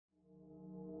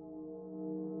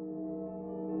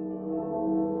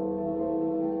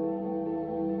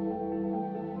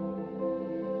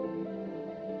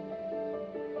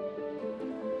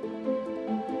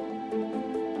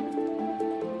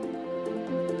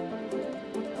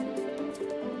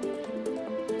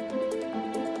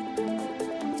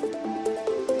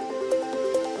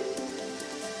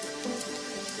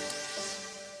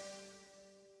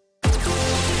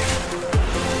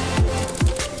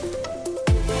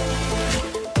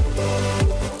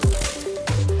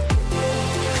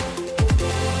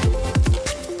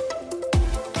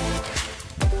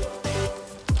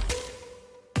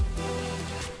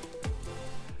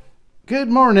Good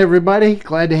morning, everybody.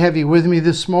 Glad to have you with me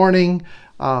this morning.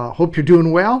 Hope you're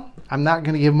doing well. I'm not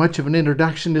going to give much of an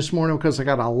introduction this morning because I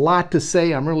got a lot to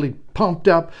say. I'm really pumped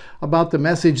up about the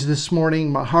message this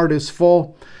morning. My heart is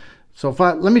full. So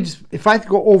if I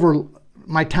go over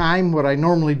my time, what I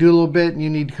normally do a little bit, and you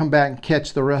need to come back and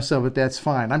catch the rest of it, that's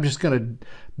fine. I'm just going to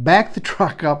back the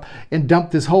truck up and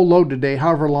dump this whole load today,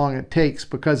 however long it takes,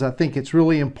 because I think it's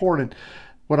really important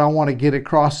what I want to get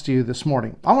across to you this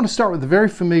morning. I want to start with a very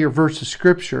familiar verse of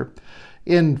scripture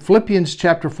in Philippians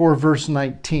chapter 4, verse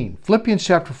 19. Philippians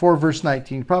chapter 4, verse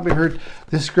 19. You probably heard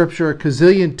this scripture a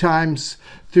gazillion times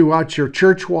throughout your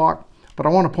church walk, but I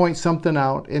want to point something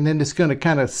out, and then it's going to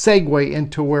kind of segue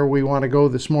into where we want to go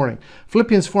this morning.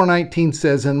 Philippians 4:19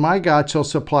 says, "And my God shall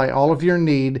supply all of your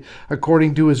need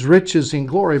according to his riches in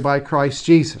glory by Christ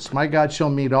Jesus." My God shall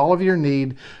meet all of your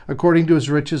need according to his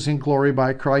riches in glory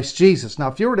by Christ Jesus. Now,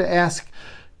 if you were to ask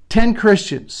 10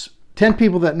 Christians, 10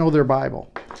 people that know their Bible,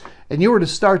 and you were to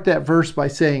start that verse by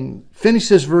saying, "Finish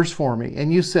this verse for me,"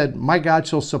 and you said, "My God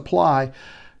shall supply,"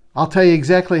 I'll tell you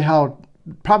exactly how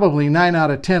probably 9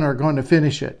 out of 10 are going to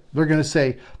finish it. They're going to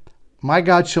say, "My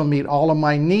God shall meet all of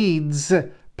my needs,"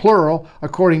 plural,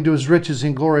 "according to his riches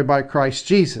in glory by Christ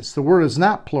Jesus." The word is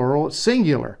not plural, it's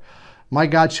singular. My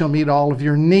God shall meet all of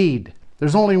your need.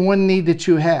 There's only one need that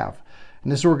you have.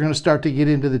 And this is where we're going to start to get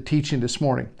into the teaching this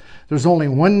morning. There's only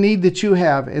one need that you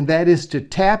have, and that is to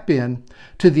tap in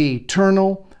to the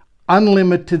eternal,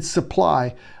 unlimited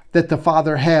supply that the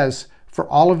Father has for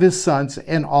all of his sons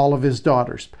and all of his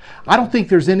daughters. I don't think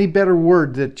there's any better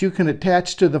word that you can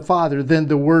attach to the Father than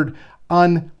the word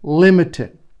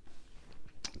unlimited.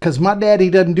 Because my daddy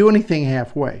doesn't do anything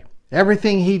halfway.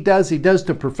 Everything he does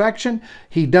to perfection.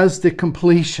 He does to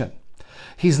completion.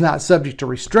 He's not subject to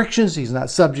restrictions. He's not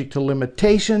subject to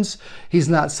limitations. He's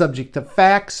not subject to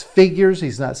facts, figures.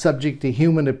 He's not subject to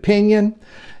human opinion.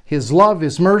 His love,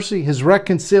 his mercy, his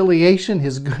reconciliation,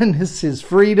 his goodness, his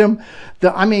freedom.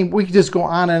 We could just go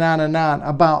on and on and on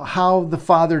about how the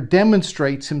Father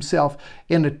demonstrates himself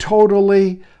in a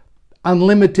totally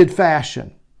unlimited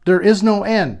fashion. There is no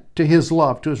end to his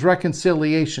love, to his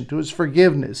reconciliation, to his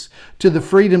forgiveness, to the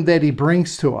freedom that he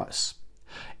brings to us.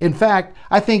 In fact,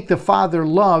 I think the Father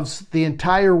loves the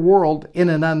entire world in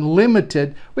an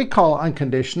unlimited, we call it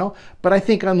unconditional, but I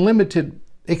think unlimited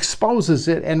exposes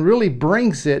it and really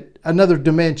brings it another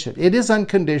dimension. It is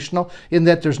unconditional in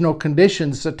that there's no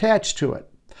conditions attached to it.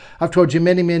 I've told you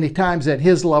many, many times that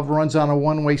his love runs on a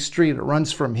one-way street. It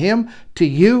runs from him to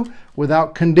you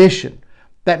without condition.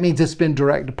 That means it's been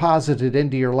direct deposited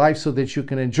into your life so that you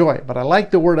can enjoy it. But I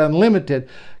like the word unlimited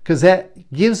because that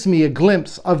gives me a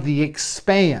glimpse of the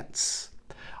expanse,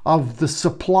 of the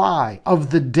supply, of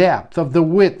the depth, of the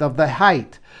width, of the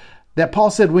height that Paul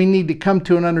said we need to come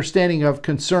to an understanding of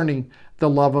concerning the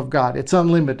love of God. It's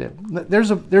unlimited.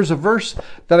 There's a verse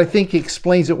that I think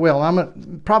explains it well.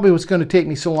 Probably what's going to take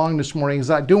me so long this morning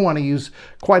is I do want to use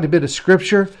quite a bit of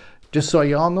scripture, just so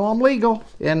you all know I'm legal,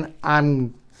 and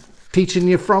I'm teaching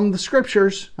you from the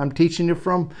scriptures. I'm teaching you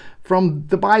from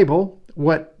the Bible,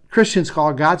 what Christians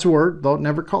call God's Word, though it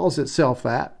never calls itself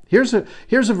that. Here's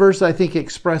a verse that I think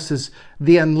expresses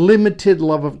the unlimited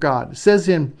love of God. It says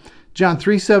in John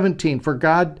 3:17, "For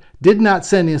God did not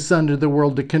send his Son to the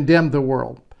world to condemn the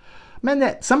world."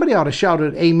 Man, somebody ought to shout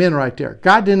an amen right there.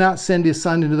 God did not send his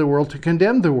Son into the world to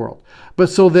condemn the world, but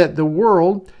so that the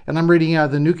world, and I'm reading out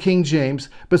of the New King James,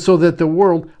 but so that the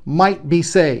world might be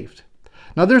saved.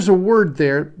 Now there's a word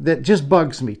there that just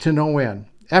bugs me to no end.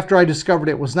 After I discovered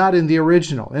it was not in the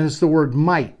original, and it's the word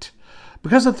might.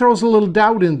 Because it throws a little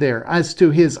doubt in there as to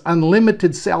his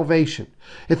unlimited salvation.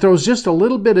 It throws just a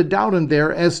little bit of doubt in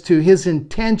there as to his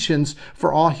intentions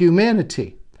for all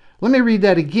humanity. Let me read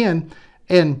that again,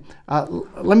 and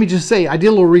let me just say, I did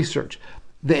a little research.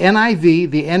 The NIV,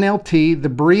 the NLT, the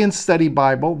Berean Study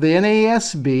Bible, the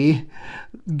NASB,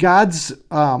 God's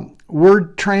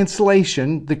Word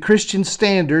Translation, the Christian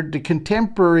Standard, the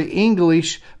Contemporary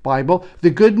English Bible, the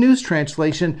Good News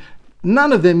Translation,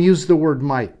 none of them use the word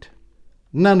might.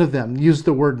 None of them use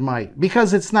the word might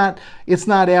because it's not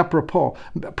apropos.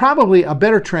 Probably a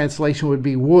better translation would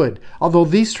be would, although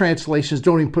these translations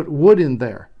don't even put would in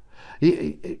there.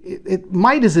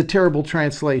 Might is a terrible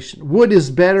translation. Would is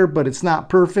better, but it's not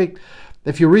perfect.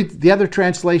 If you read the other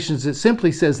translations, it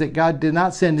simply says that God did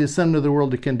not send his Son to the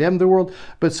world to condemn the world,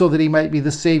 but so that he might be the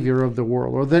Savior of the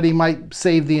world, or that he might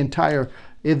save the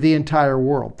entire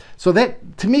world. So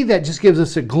that, to me, that just gives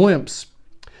us a glimpse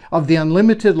of the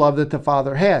unlimited love that the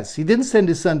Father has. He didn't send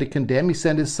his Son to condemn. He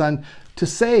sent his Son to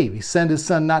save. He sent his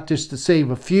Son not just to save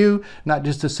a few, not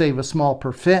just to save a small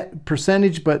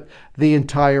percentage, but the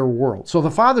entire world. So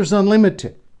the Father's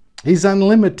unlimited. He's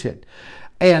unlimited.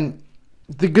 And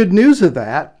the good news of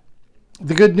that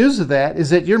is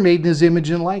that you're made in his image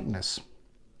and likeness.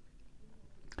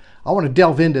 I want to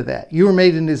delve into that. You are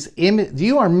made in his image.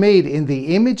 You are made in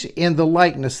the image and the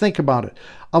likeness. Think about it,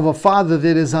 of a Father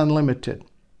that is unlimited.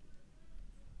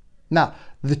 Now,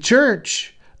 the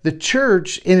church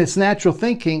in its natural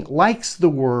thinking likes the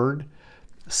word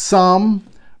some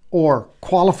or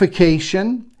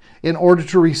qualification in order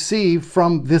to receive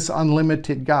from this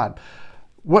unlimited God.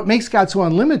 What makes God so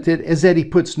unlimited is that he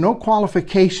puts no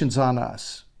qualifications on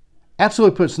us.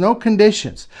 Absolutely puts no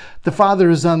conditions. The Father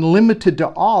is unlimited to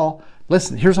all.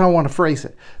 Listen, here's how I want to phrase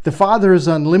it. The Father is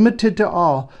unlimited to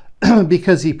all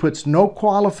because he puts no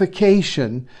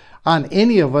qualification on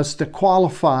any of us to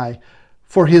qualify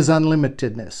for his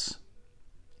unlimitedness.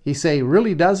 You say, he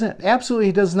really doesn't? Absolutely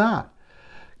he does not.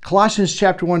 Colossians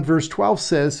chapter 1 verse 12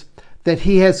 says that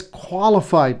he has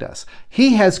qualified us.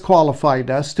 He has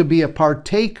qualified us to be a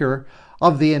partaker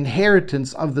of the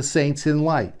inheritance of the saints in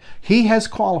light. He has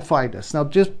qualified us. Now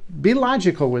just be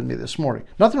logical with me this morning.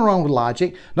 Nothing wrong with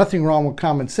logic. Nothing wrong with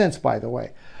common sense, by the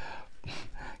way.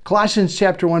 Colossians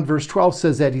chapter 1 verse 12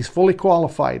 says that he's fully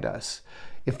qualified us.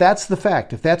 If that's the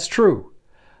fact, if that's true,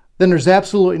 then there's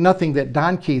absolutely nothing that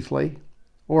Don Keithley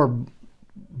or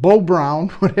Bo Brown,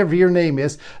 whatever your name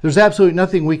is, there's absolutely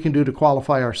nothing we can do to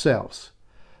qualify ourselves.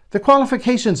 The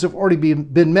qualifications have already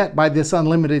been met by this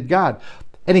unlimited God.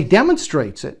 And he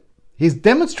demonstrates it. He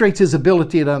demonstrates his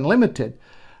ability at unlimited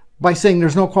by saying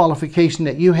there's no qualification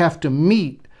that you have to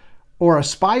meet or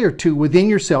aspire to within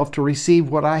yourself to receive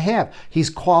what I have. He's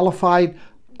qualified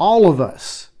all of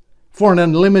us for an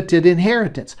unlimited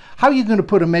inheritance. How are you going to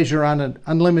put a measure on an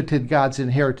unlimited God's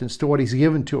inheritance to what he's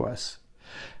given to us?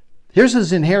 Here's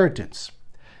his inheritance.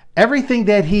 Everything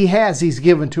that he has, he's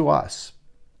given to us.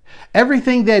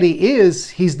 Everything that he is,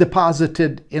 he's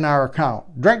deposited in our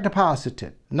account. Direct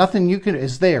deposited. Nothing you can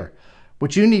is there.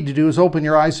 What you need to do is open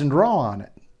your eyes and draw on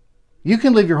it. You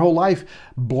can live your whole life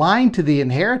blind to the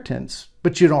inheritance,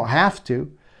 but you don't have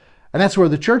to. And that's where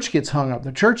the church gets hung up.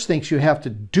 The church thinks you have to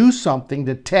do something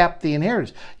to tap the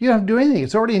inheritance. You don't have to do anything.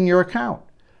 It's already in your account.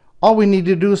 All we need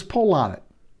to do is pull on it.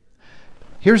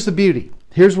 Here's the beauty.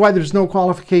 Here's why there's no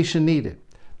qualification needed.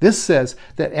 This says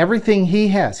that everything he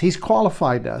has, he's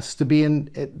qualified us to be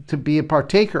a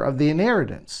partaker of the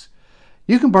inheritance.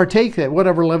 You can partake at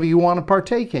whatever level you want to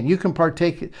partake in. You can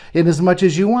partake in as much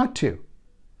as you want to.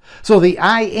 So the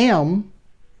I am,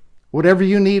 whatever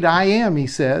you need, I am, he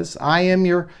says. I am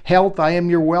your health. I am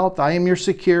your wealth. I am your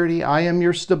security. I am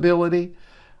your stability.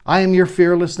 I am your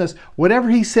fearlessness. Whatever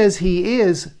he says he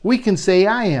is, we can say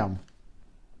I am.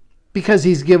 Because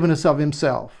he's given us of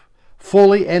himself,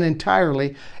 fully and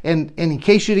entirely. And in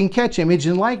case you didn't catch image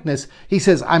and likeness, he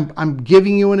says, I'm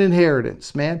giving you an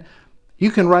inheritance, man.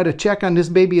 You can write a check on this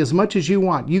baby as much as you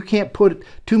want. You can't put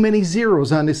too many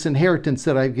zeros on this inheritance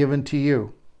that I've given to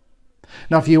you.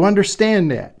 Now, if you understand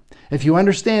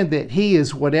that he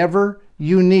is whatever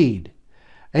you need,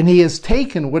 and he has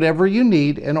taken whatever you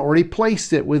need and already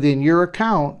placed it within your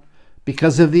account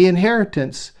because of the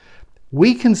inheritance,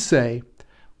 we can say,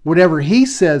 whatever he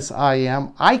says I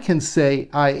am, I can say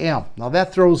I am. Now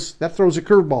that throws a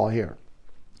curveball here.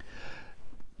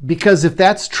 Because if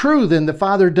that's true, then the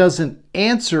Father doesn't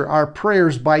answer our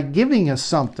prayers by giving us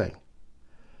something.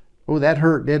 Oh, that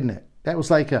hurt, didn't it? That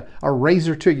was like a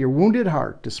razor to your wounded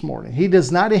heart this morning. He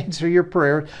does not answer your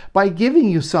prayer by giving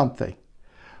you something.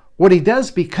 What he does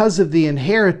because of the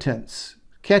inheritance,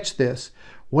 catch this,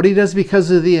 what he does because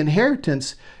of the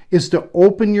inheritance is to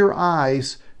open your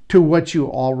eyes to what you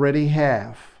already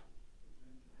have.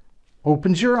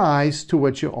 Opens your eyes to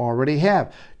what you already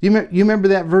have. You remember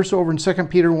that verse over in 2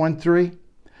 Peter 1:3?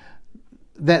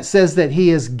 That says that he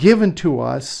has given to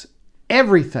us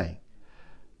everything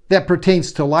that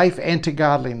pertains to life and to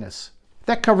godliness.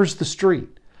 That covers the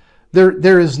street.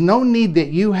 There is no need that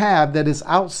you have that is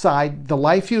outside the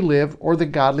life you live or the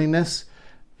godliness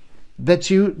that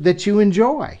you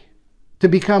enjoy. To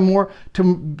become more,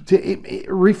 to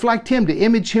reflect him, to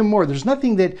image him more. There's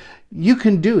nothing that you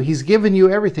can do. He's given you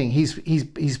everything.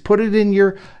 He's put it in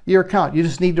your account. You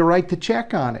just need to write the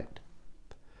check on it.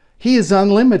 He is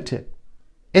unlimited.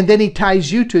 And then he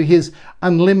ties you to his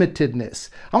unlimitedness.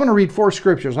 I'm going to read 4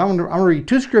 scriptures. I'm going to read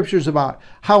 2 scriptures about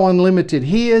how unlimited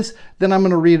he is. Then I'm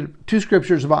going to read 2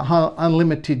 scriptures about how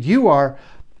unlimited you are.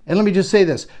 And let me just say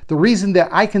this. The reason that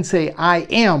I can say I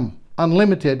am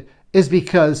unlimited is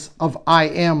because of I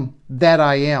am that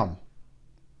I am.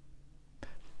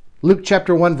 Luke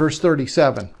chapter 1 verse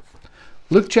 37.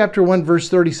 Luke chapter 1 verse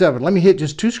 37. Let me hit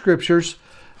just 2 scriptures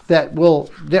that will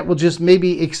just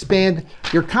maybe expand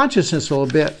your consciousness a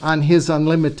little bit on his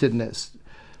unlimitedness.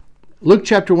 Luke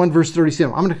chapter 1, verse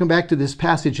 37. I'm going to come back to this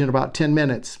passage in about 10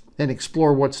 minutes and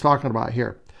explore what's talking about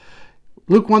here.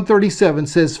 Luke 1:37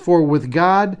 says, "For with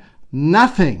God,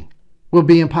 nothing will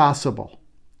be impossible."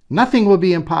 Nothing will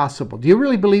be impossible. Do you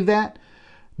really believe that?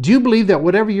 Do you believe that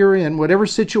whatever you're in, whatever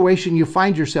situation you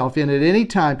find yourself in at any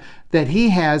time, that He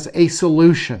has a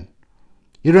solution?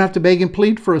 You don't have to beg and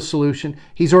plead for a solution.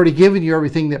 He's already given you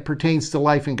everything that pertains to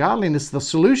life and godliness. The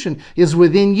solution is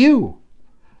within you.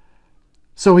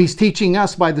 So He's teaching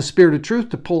us by the Spirit of truth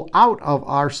to pull out of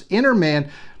our inner man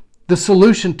the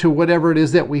solution to whatever it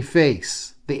is that we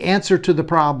face, the answer to the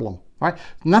problem. Right?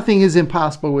 Nothing is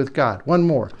impossible with God. One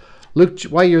more. Luke,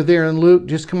 while you're there in Luke,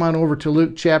 just come on over to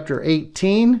Luke chapter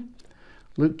 18.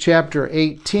 Luke chapter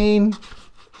 18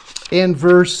 and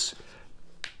verse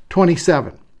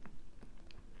 27.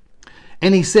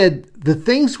 And He said, "The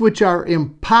things which are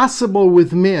impossible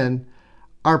with men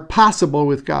are possible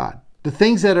with God." The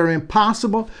things that are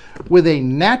impossible with a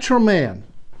natural man,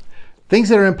 things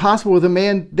that are impossible with a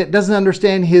man that doesn't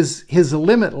understand his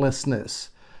limitlessness,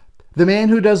 the man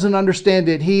who doesn't understand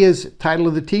that he is, title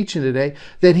of the teaching today,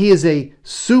 that he is a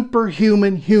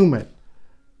superhuman human.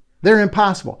 They're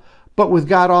impossible. But with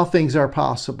God, all things are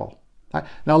possible.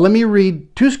 Now let me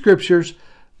read two scriptures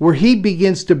where He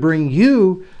begins to bring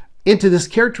you into this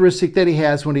characteristic that He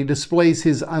has when He displays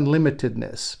His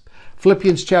unlimitedness.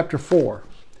 Philippians chapter 4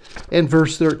 and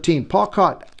verse 13.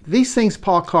 These things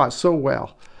Paul caught so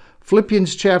well.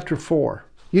 Philippians chapter 4.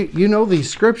 You know these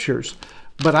scriptures,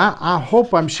 but I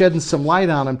hope I'm shedding some light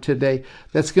on them today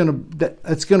that's going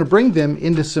to bring them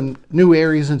into some new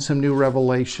areas and some new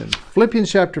revelation.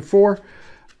 Philippians chapter 4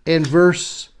 and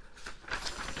verse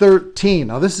 13.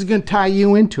 Now this is going to tie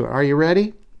you into it. Are you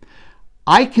ready?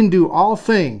 "I can do all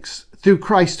things through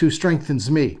Christ who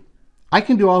strengthens me." I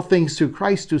can do all things through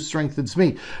Christ who strengthens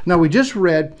me. Now we just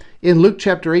read in Luke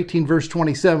chapter 18 verse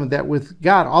 27 that with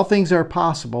God all things are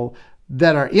possible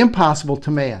that are impossible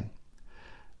to man.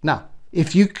 Now,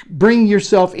 if you bring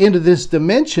yourself into this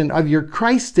dimension of your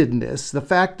Christedness, the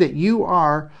fact that you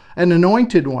are an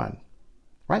anointed one,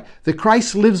 right? The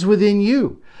Christ lives within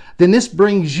you. Then this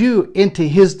brings you into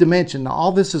His dimension. Now,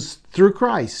 all this is through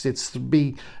Christ. It's to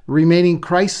be remaining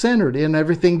Christ-centered in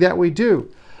everything that we do.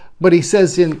 But he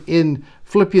says in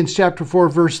Philippians chapter 4,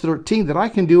 verse 13, that I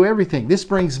can do everything. This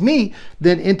brings me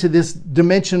then into this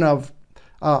dimension of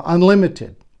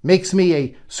unlimited. Makes me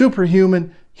a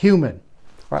superhuman human.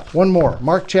 All right, one more.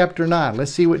 Mark chapter 9.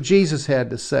 Let's see what Jesus had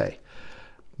to say.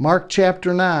 Mark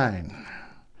chapter 9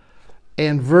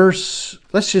 and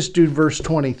let's just do verse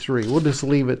 23. We'll just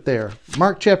leave it there.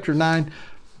 Mark chapter 9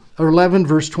 or 11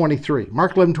 verse 23.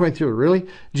 Mark 11:23. Really?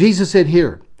 Jesus said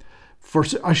here, "For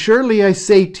assuredly I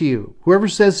say to you, whoever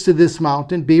says to this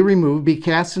mountain, be removed, be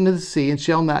cast into the sea, and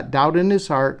shall not doubt in his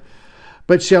heart,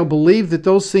 but shall believe that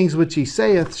those things which he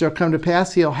saith shall come to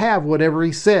pass, he'll have whatever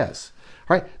he says."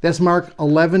 Right? That's Mark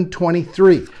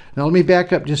 11:23. Now let me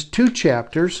back up just 2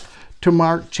 chapters to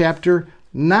Mark chapter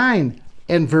 9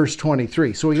 and verse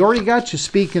 23. So we already got you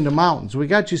speaking to mountains. We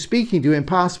got you speaking to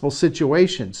impossible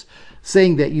situations,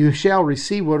 saying that you shall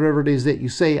receive whatever it is that you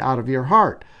say out of your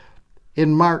heart.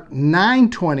 In Mark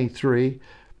 9:23,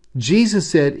 Jesus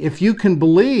said, if you can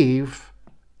believe,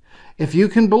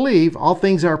 all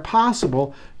things are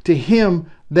possible to him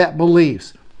that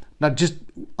believes. Now, just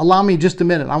allow me just a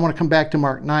minute. I want to come back to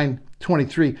Mark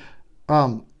 9:23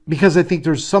 because I think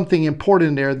there's something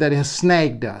important there that has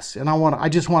snagged us, and I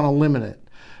just want to limit it.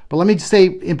 But let me say,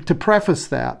 to preface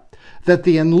that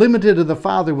the unlimited of the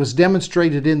Father was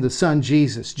demonstrated in the Son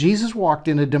Jesus. Jesus walked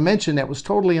in a dimension that was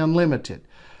totally unlimited.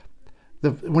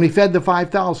 When he fed the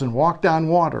 5,000, walked on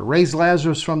water, raised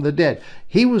Lazarus from the dead,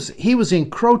 he was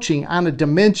encroaching on a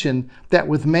dimension that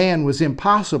with man was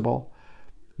impossible,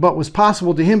 but was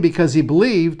possible to him because he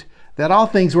believed that all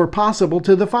things were possible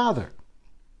to the Father.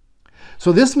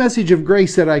 So this message of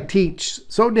grace that I teach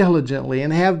so diligently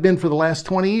and have been for the last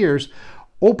 20 years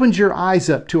opens your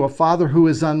eyes up to a Father who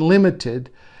is unlimited,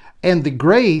 and the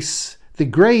grace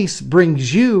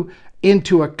brings you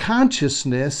into a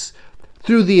consciousness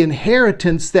through the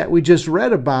inheritance that we just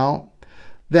read about,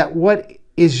 that what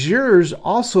is yours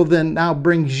also then now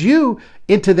brings you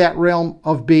into that realm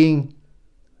of being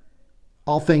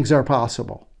all things are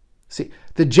possible. See,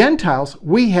 the Gentiles,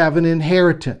 we have an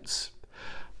inheritance.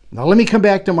 Now let me come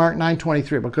back to Mark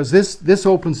 9:23 because this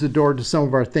opens the door to some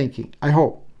of our thinking, I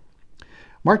hope.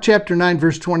 Mark chapter 9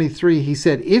 verse 23, he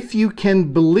said, if you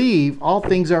can believe, all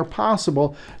things are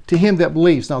possible to him that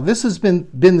believes. Now this has been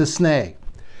the snag.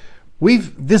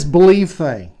 This believe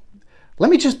thing. Let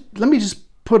me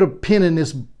just put a pin in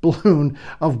this balloon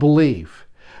of believe.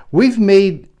 We've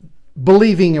made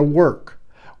believing a work.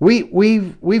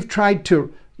 We've tried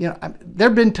to, there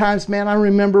have been times, man, I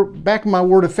remember back in my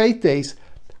Word of Faith days,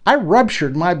 I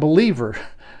ruptured my believer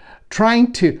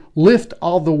trying to lift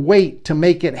all the weight to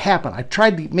make it happen. I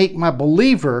tried to make my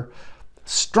believer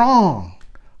strong.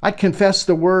 I'd confess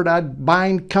the word, I'd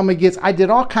bind, come against. I did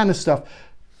all kind of stuff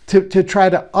to try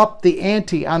to up the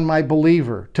ante on my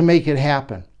believer to make it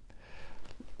happen.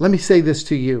 Let me say this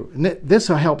to you, and this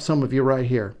will help some of you right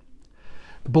here.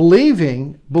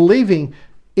 Believing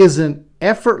is an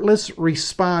effortless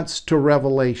response to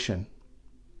revelation.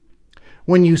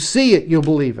 When you see it, you'll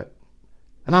believe it.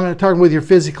 And I'm not talking with your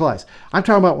physical eyes. I'm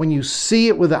talking about when you see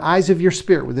it with the eyes of your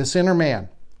spirit, with this inner man.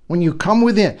 When you come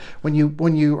within, when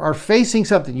you are facing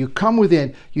something, you come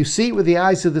within, you see it with the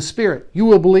eyes of the Spirit, you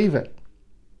will believe it.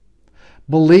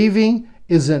 Believing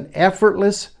is an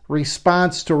effortless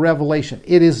response to revelation.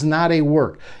 It is not a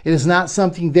work. It is not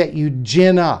something that you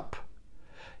gin up.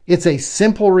 It's a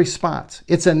simple response.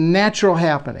 It's a natural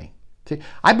happening.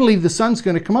 I believe the sun's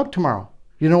going to come up tomorrow.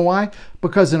 You know why?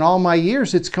 Because in all my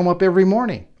years, it's come up every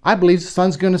morning. I believe the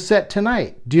sun's going to set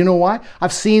tonight. Do you know why?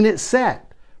 I've seen it set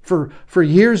for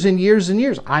years and years and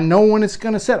years. I know when it's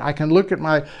going to set. I can look at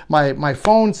my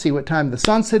phone, see what time the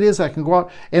sunset is. I can go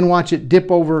out and watch it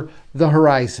dip over the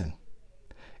horizon.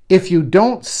 If you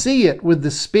don't see it with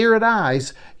the spirit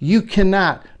eyes, you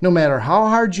cannot, no matter how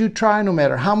hard you try, no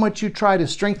matter how much you try to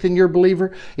strengthen your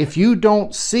believer, if you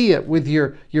don't see it with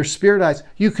your spirit eyes,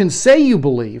 you can say you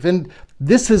believe. And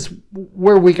this is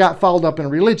where we got fouled up in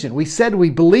religion. We said we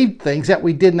believed things that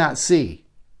we did not see.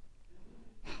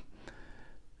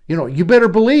 You better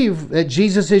believe that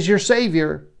Jesus is your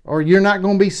Savior or you're not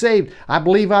going to be saved. I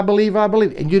believe.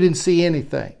 And you didn't see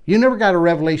anything. You never got a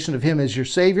revelation of Him as your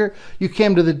Savior. You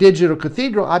came to the digital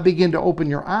cathedral. I began to open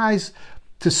your eyes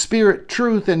to spirit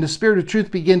truth, and the Spirit of truth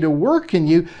began to work in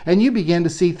you, and you began to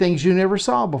see things you never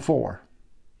saw before.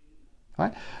 All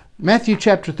right? Matthew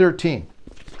chapter 13.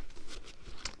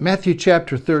 Matthew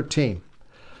chapter 13.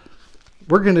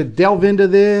 We're going to delve into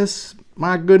this.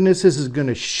 My goodness, this is going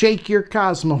to shake your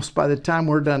cosmos by the time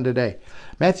we're done today.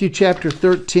 Matthew chapter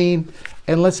 13,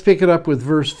 and let's pick it up with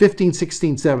verse 15,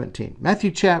 16, 17.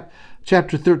 Matthew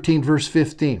chapter 13, verse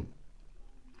 15.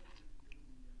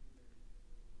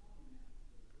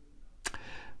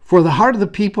 For the heart of the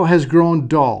people has grown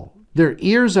dull. Their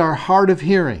ears are hard of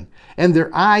hearing, and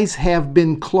their eyes have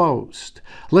been closed,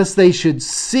 lest they should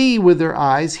see with their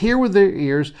eyes, hear with their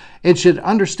ears, and should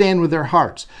understand with their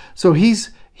hearts. So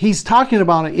he's talking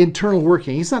about an internal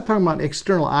working. He's not talking about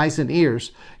external eyes and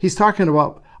ears. He's talking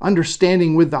about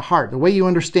understanding with the heart. The way you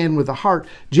understand with the heart,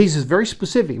 Jesus is very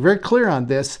specific, very clear on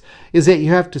this, is that you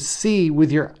have to see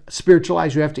with your spiritual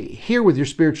eyes. You have to hear with your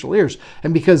spiritual ears.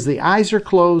 And because the eyes are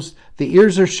closed, the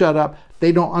ears are shut up,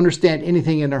 they don't understand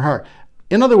anything in their heart.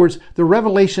 In other words, the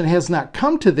revelation has not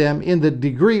come to them in the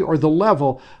degree or the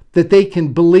level that they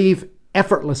can believe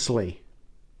effortlessly.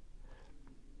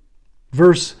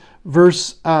 Verse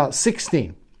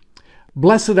 16.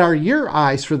 Blessed are your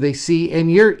eyes, for they see, and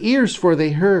your ears, for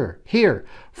they hear.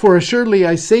 For assuredly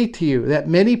I say to you that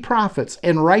many prophets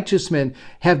and righteous men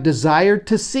have desired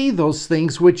to see those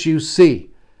things which you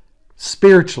see,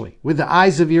 spiritually, with the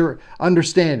eyes of your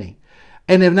understanding,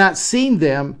 and have not seen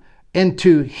them, and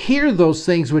to hear those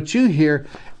things which you hear,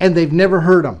 and they've never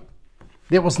heard them.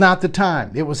 It was not the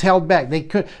time. It was held back. They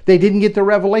didn't get the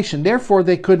revelation. Therefore,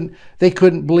 they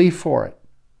couldn't believe for it.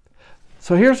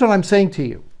 So here's what I'm saying to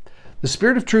you. The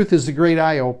Spirit of truth is the great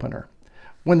eye opener.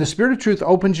 When the Spirit of truth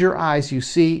opens your eyes, you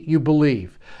see, you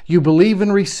believe. You believe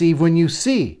and receive when you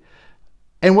see.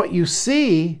 And what you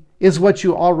see is what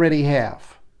you already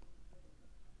have.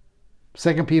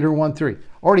 2 Peter 1:3,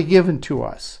 already given to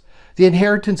us. The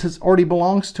inheritance already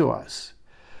belongs to us.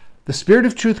 The Spirit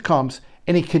of truth comes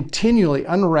and He continually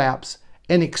unwraps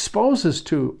and exposes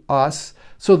to us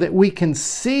so that we can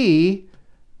see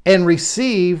and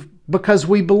receive because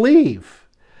we believe.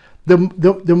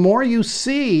 The more you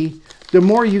see, the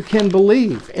more you can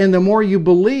believe. And the more you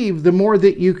believe, the more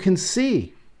that you can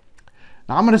see.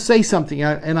 Now, I'm going to say something,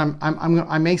 and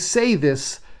I may say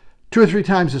this 2 or 3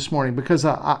 times this morning because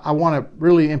I want to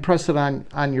really impress it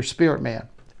on your spirit, man.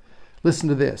 Listen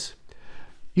to this.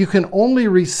 You can only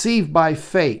receive by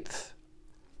faith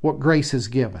what grace has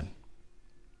given.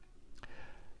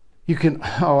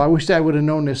 I wish I would have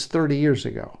known this 30 years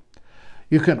ago.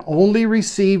 You can only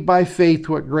receive by faith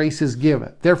what grace has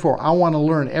given. Therefore, I want to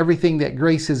learn everything that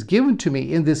grace has given to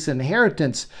me in this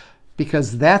inheritance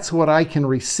because that's what I can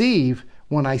receive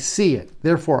when I see it.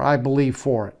 Therefore, I believe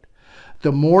for it.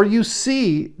 The more you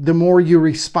see, the more you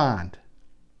respond.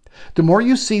 The more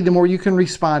you see, the more you can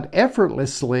respond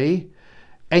effortlessly,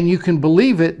 and you can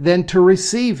believe it than to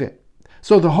receive it.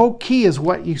 So the whole key is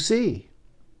what you see.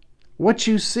 What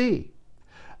you see.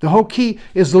 The whole key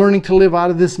is learning to live out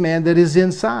of this man that is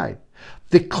inside.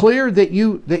 The clearer that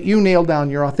you nail down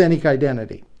your authentic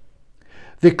identity,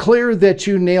 the clearer that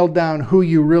you nail down who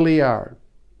you really are,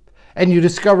 and you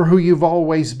discover who you've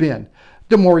always been,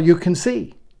 the more you can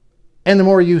see. And the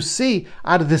more you see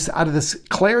out of this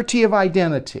clarity of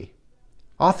identity,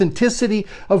 authenticity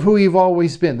of who you've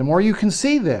always been, the more you can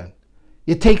see then.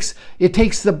 It takes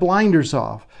the blinders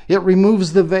off. It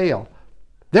removes the veil.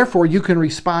 Therefore, you can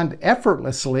respond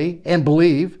effortlessly and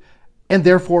believe, and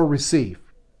therefore receive.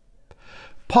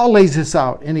 Paul lays this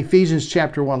out in Ephesians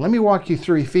chapter 1. Let me walk you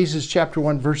through Ephesians chapter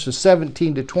 1, verses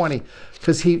 17 to 20,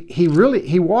 because he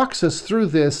walks us through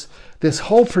this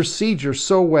whole procedure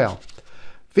so well.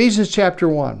 Ephesians chapter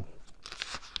 1,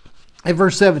 and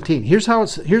verse 17. Here's how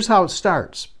it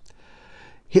starts.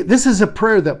 This is a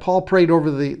prayer that Paul prayed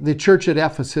over the church at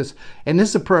Ephesus, and this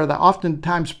is a prayer that I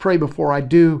oftentimes pray before I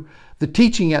do the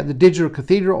teaching at the Digital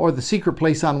Cathedral or the Secret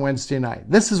Place on Wednesday night.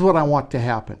 This is what I want to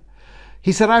happen.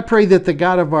 He said, I pray that the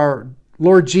God of our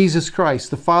Lord Jesus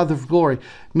Christ, the Father of glory,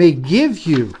 may grant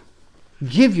you,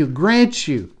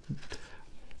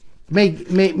 make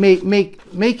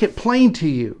it plain to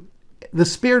you, the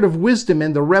spirit of wisdom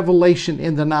and the revelation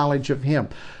in the knowledge of him.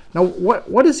 Now,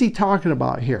 what is he talking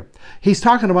about here? He's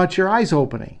talking about your eyes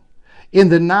opening in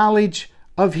the knowledge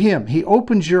of him. He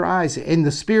opens your eyes in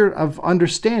the spirit of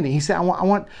understanding. He said,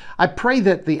 I pray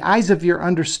that the eyes of your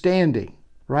understanding,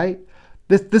 right?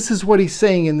 This is what he's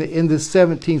saying in the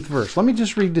 17th verse. Let me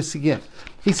just read this again.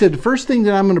 He said, the first thing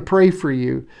that I'm going to pray for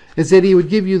you is that he would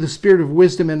give you the spirit of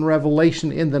wisdom and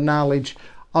revelation in the knowledge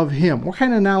of him. What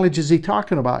kind of knowledge is he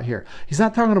talking about here? He's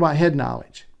not talking about head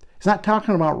knowledge. He's not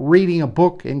talking about reading a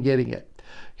book and getting it.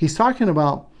 He's talking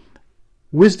about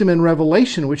wisdom and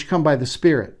revelation which come by the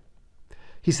Spirit.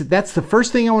 He said, that's the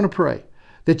first thing I want to pray,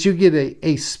 that you get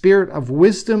a spirit of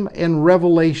wisdom and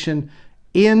revelation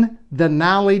in the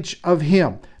knowledge of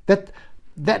him.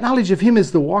 That knowledge of him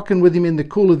is the walking with him in the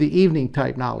cool of the evening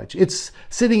type knowledge. It's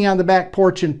sitting on the back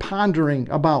porch and pondering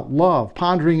about love,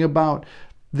 pondering about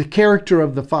the character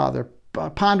of the Father,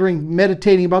 pondering,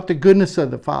 meditating about the goodness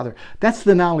of the Father. That's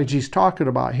the knowledge he's talking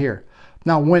about here.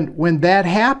 Now, when that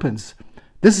happens,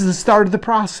 this is the start of the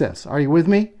process. Are you with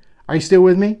me? Are you still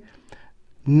with me?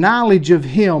 Knowledge of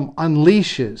him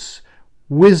unleashes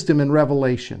wisdom and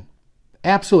revelation.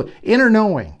 Absolutely. Inner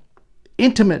knowing,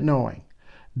 intimate knowing.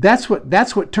 That's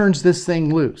what turns this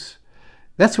thing loose.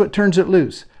 That's what turns it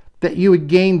loose. That you would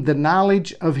gain the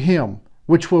knowledge of him,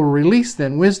 which will release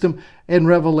then wisdom and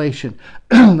revelation.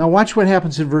 Now watch what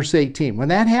happens in verse 18. When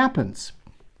that happens,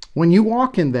 when you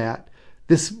walk in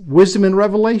this wisdom and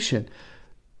revelation,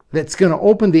 that's going to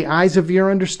open the eyes of your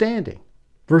understanding.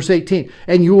 Verse 18,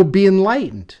 and you will be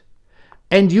enlightened.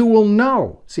 And you will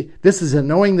know. See, this is a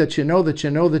knowing that you know that you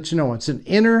know that you know. It's an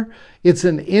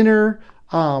inner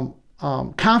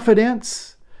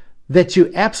confidence that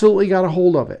you absolutely got a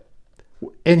hold of it.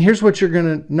 And here's what you're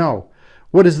going to know.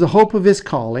 What is the hope of his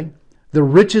calling, the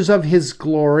riches of his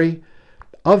glory,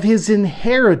 of his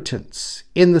inheritance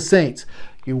in the saints.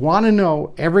 You want to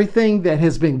know everything that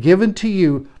has been given to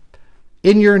you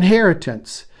in your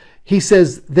inheritance. He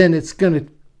says, then it's going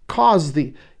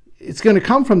to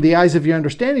come from the eyes of your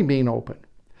understanding being open.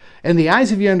 And the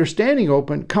eyes of your understanding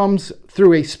open comes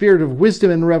through a spirit of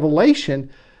wisdom and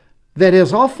revelation that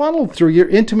is all funneled through your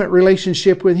intimate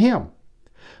relationship with him.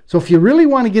 So if you really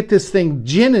want to get this thing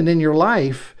ginning in your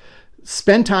life,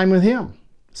 spend time with him.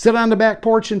 Sit on the back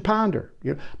porch and ponder.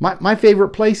 My favorite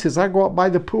place is I go out by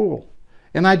the pool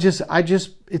and I just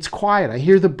it's quiet. I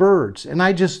hear the birds and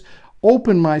I just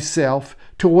open myself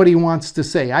to what he wants to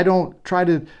say. I don't try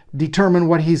to determine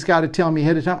what he's got to tell me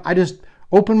ahead of time. I just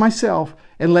open myself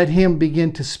and let him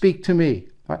begin to speak to me.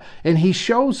 And he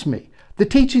shows me. The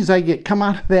teachings I get come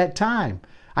out of that time.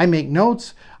 I make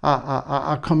notes.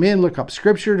 I'll come in, look up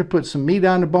scripture to put some meat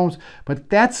on the bones. But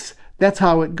that's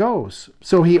how it goes.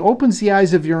 So he opens the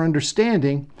eyes of your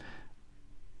understanding.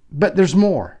 But there's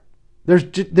more.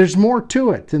 There's more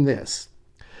to it than this.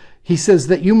 He says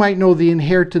that you might know the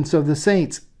inheritance of the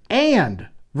saints. And,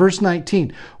 verse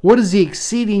 19, what is the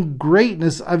exceeding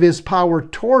greatness of his power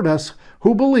toward us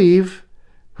who believe,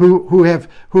 who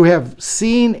have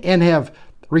seen and have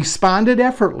responded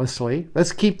effortlessly.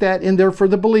 Let's keep that in there for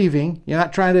the believing. You're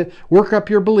not trying to work up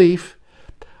your belief.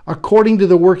 According to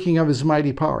the working of his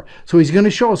mighty power. So he's going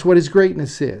to show us what his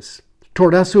greatness is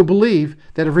toward us who believe,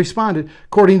 that have responded,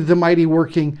 according to the mighty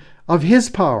working of his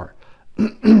power.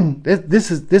 This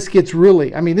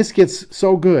gets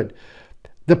so good.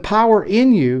 The power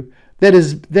in you that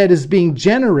is being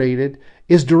generated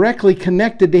is directly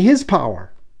connected to his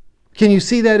power. Can you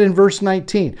see that in verse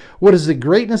 19? What is the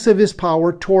greatness of his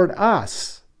power toward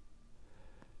us?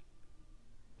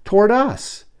 Toward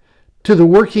us. To the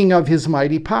working of his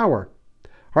mighty power.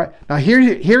 All right. Now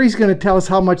here he's going to tell us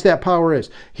how much that power is.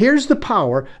 Here's the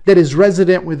power that is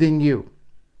resident within you.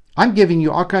 I'm giving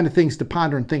you all kinds of things to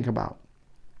ponder and think about.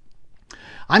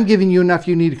 I'm giving you enough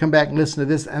you need to come back and listen to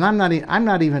this. And I'm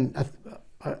not even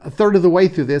a third of the way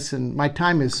through this, and my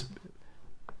time is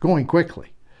going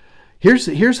quickly.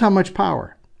 Here's how much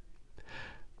power.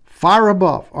 Far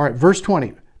above. All right, verse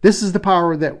 20. This is the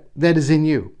power that is in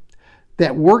you,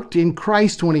 that worked in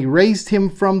Christ when he raised him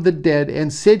from the dead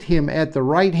and set him at the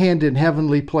right hand in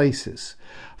heavenly places,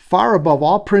 far above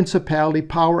all principality,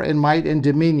 power, and might, and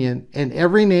dominion, and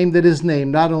every name that is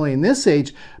named, not only in this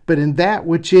age, but in that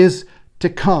which is to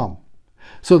come.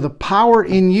 So the power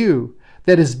in you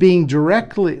that is being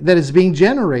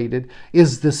generated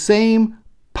is the same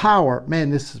power. Man,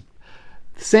 this is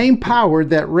same power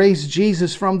that raised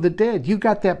Jesus from the dead. You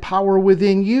got that power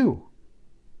within you.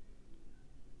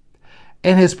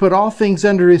 And has put all things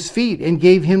under his feet and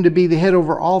gave him to be the head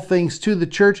over all things to the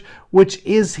church, which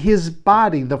is his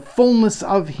body, the fullness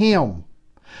of him.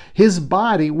 His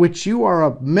body, which you are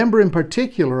a member in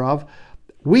particular of,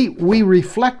 we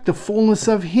reflect the fullness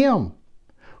of him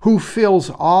who fills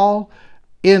all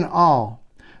in all.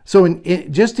 So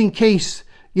just in case,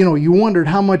 you wondered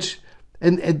how much,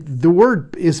 and the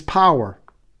word is power.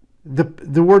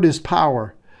 The word is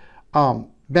power.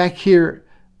 Back here,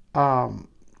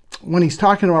 when he's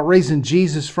talking about raising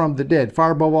Jesus from the dead,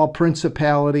 far above all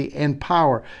principality and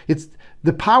power, it's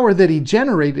the power that he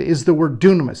generated is the word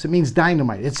dunamis. It means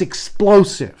dynamite. It's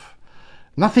explosive.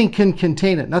 Nothing can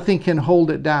contain it. Nothing can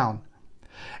hold it down.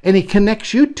 And he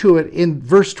connects you to it in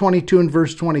verse 22 and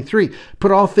verse 23.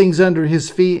 Put all things under his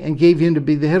feet and gave him to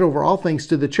be the head over all things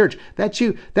to the church. That's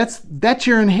you. That's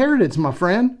your inheritance, my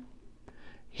friend.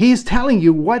 He's telling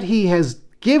you what he has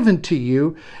given to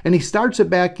you. And he starts it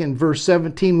back in verse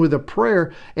 17 with a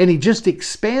prayer. And he just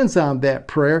expands on that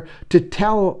prayer to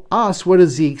tell us what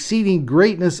is the exceeding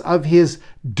greatness of his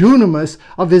dunamis,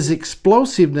 of his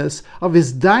explosiveness, of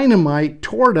his dynamite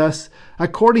toward us,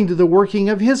 according to the working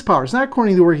of his power. It's not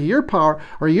according to the working of your power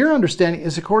or your understanding.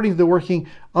 It's according to the working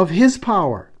of his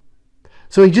power.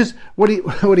 So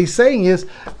what he's saying is,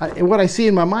 what I see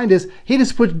in my mind is, he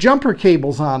just puts jumper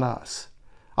cables on us.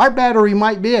 Our battery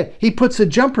might be it. He puts the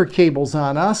jumper cables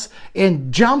on us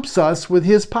and jumps us with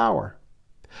his power.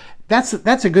 That's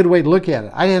a good way to look at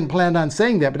it. I hadn't planned on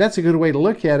saying that, but that's a good way to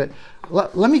look at it.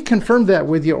 Let me confirm that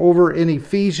with you over in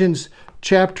Ephesians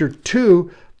chapter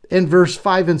 2 and verse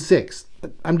 5 and 6.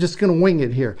 I'm just going to wing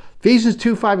it here. Ephesians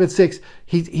 2, 5, and 6,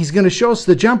 he's going to show us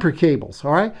the jumper cables,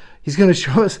 all right? He's going to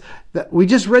show us that we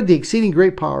just read the exceeding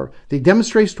great power that he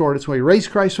demonstrates toward us when he raised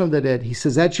Christ from the dead. He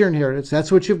says that's your inheritance.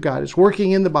 That's what you've got. It's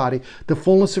working in the body, the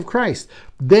fullness of Christ.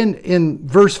 Then in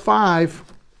verse 5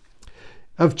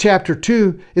 of chapter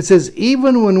 2, it says,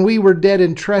 even when we were dead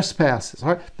in trespasses,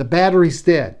 all right? The battery's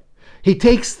dead. He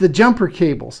takes the jumper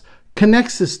cables,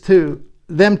 connects us to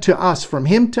them to us, from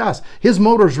him to us. His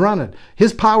motor's running.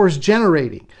 His power's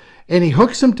generating. And he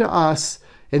hooks them to us.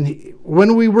 And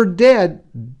when we were dead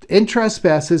in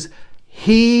trespasses,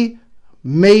 he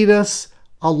made us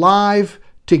alive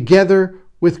together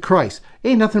with Christ.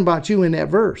 Ain't nothing about you in that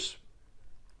verse.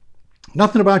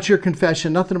 Nothing about your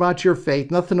confession, nothing about your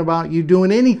faith, nothing about you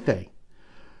doing anything.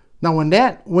 Now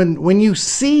when you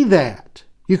see that,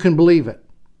 you can believe it.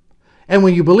 And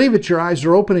when you believe it, your eyes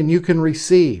are open and you can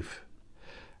receive.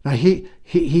 Now he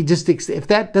just, if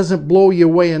that doesn't blow you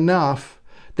away enough,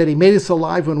 that he made us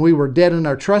alive when we were dead in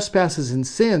our trespasses and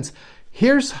sins,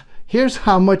 here's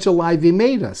how much alive he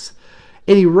made us.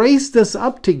 And he raised us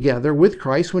up together with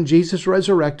Christ. When Jesus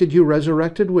resurrected, you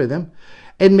resurrected with him,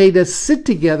 and made us sit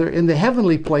together in the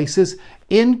heavenly places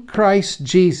in Christ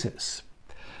Jesus.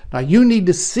 Now you need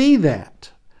to see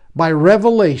that by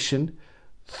revelation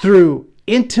through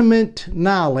intimate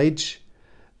knowledge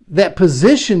that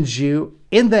positions you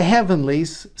in the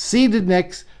heavenlies, seated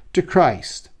next to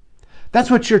Christ.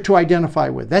 That's what you're to identify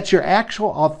with. That's your actual,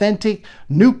 authentic,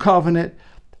 new covenant,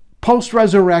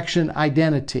 post-resurrection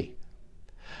identity.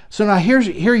 So now here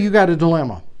you got a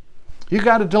dilemma. You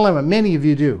got a dilemma. Many of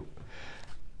you do.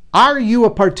 Are you a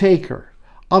partaker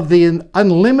of the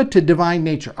unlimited divine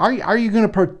nature? Are you going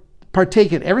to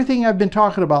partake in everything I've been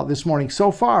talking about this morning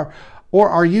so far, or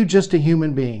are you just a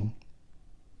human being?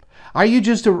 Are you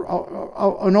just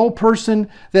an old person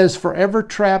that is forever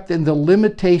trapped in the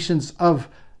limitations of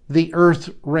the earth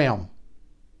realm?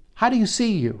 How do you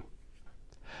see you?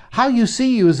 How you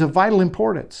see you is of vital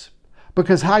importance,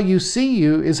 because how you see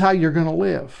you is how you're going to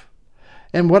live.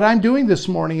 And what I'm doing this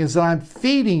morning is I'm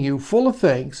feeding you full of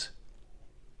things.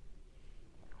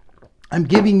 I'm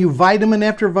giving you vitamin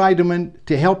after vitamin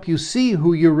to help you see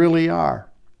who you really are.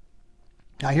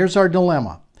 Now here's our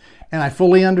dilemma, and I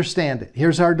fully understand it.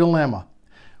 Here's our dilemma.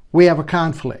 We have a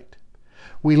conflict.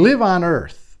 We live on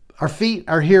earth. Our feet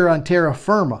are here on terra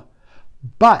firma,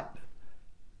 but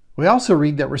we also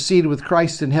read that we're seated with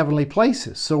Christ in heavenly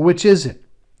places. So which is it?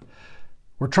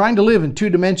 We're trying to live in two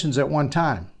dimensions at one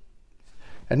time.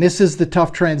 And this is the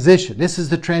tough transition. This is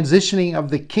the transitioning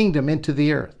of the kingdom into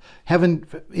the earth. Heaven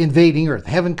invading earth,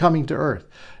 heaven coming to earth.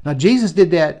 Now Jesus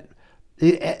did that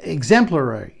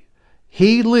exemplary.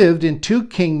 He lived in two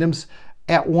kingdoms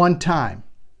at one time.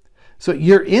 So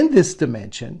you're in this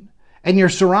dimension and you're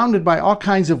surrounded by all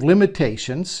kinds of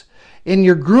limitations, and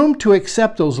you're groomed to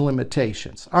accept those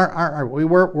limitations. Aren't we?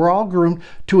 We're all groomed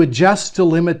to adjust to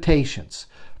limitations.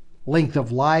 Length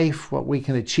of life, what we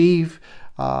can achieve,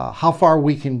 how far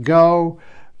we can go.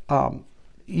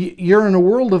 You're in a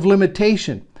world of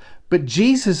limitation. But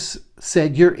Jesus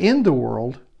said you're in the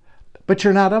world, but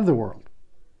you're not of the world.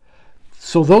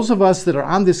 So those of us that are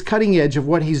on this cutting edge of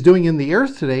what he's doing in the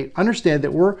earth today understand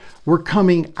that we're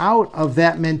coming out of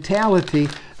that mentality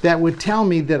that would tell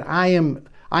me that I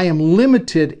am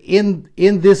limited in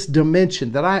this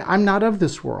dimension, that I'm not of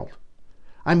this world.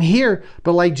 I'm here,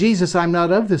 but like Jesus, I'm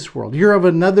not of this world. You're of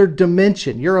another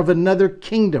dimension. You're of another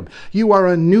kingdom. You are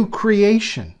a new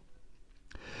creation.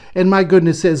 And my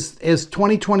goodness, as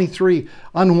 2023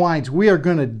 unwinds, we are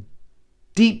going to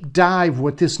deep dive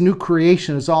what this new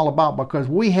creation is all about, because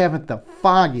we haven't the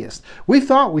foggiest. We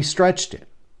thought we stretched it.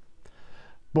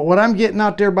 But what I'm getting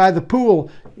out there by the pool,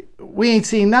 we ain't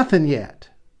seen nothing yet.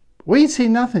 We ain't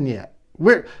seen nothing yet.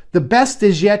 The best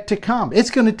is yet to come.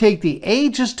 It's going to take the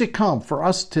ages to come for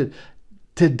us to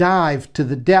dive to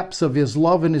the depths of his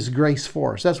love and his grace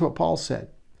for us. That's what Paul said.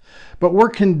 But we're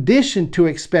conditioned to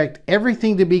expect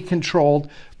everything to be controlled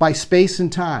by space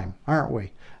and time, aren't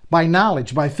we? By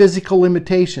knowledge, by physical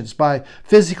limitations, by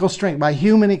physical strength, by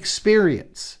human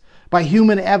experience, by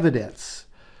human evidence.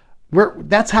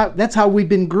 That's how we've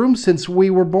been groomed since we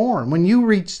were born. When you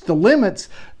reach the limits,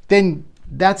 then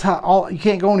that's how you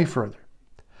can't go any further.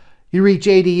 You reach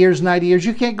 80 years, 90 years,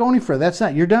 you can't go any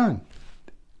further. You're done.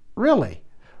 Really?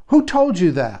 Who told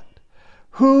you that?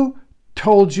 Who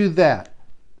told you that?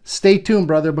 Stay tuned,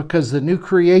 brother, because the new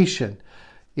creation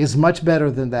is much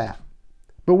better than that.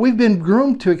 But we've been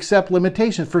groomed to accept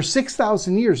limitations. For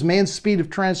 6,000 years, man's speed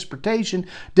of transportation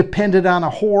depended on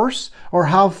a horse or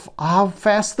how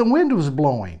fast the wind was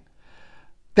blowing.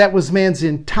 That was man's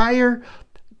entire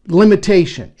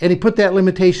limitation, and he put that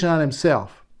limitation on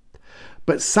himself.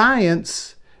 But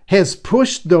science has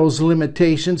pushed those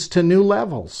limitations to new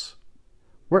levels.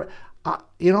 I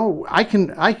go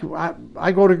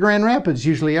to Grand Rapids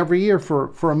usually every year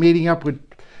for a meeting up with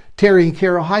Terry and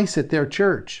Carol Heiss at their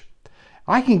church.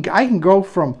 I can go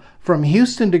from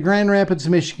Houston to Grand Rapids,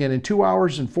 Michigan in 2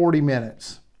 hours and 40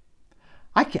 minutes.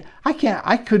 I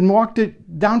couldn't walk to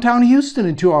downtown Houston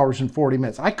in 2 hours and 40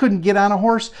 minutes. I couldn't get on a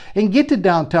horse and get to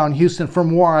downtown Houston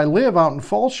from where I live out in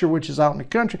Fulshear, which is out in the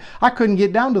country. I couldn't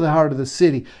get down to the heart of the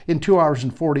city in 2 hours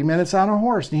and 40 minutes on a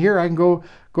horse. And here I can go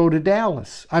to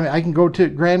Dallas. I can go to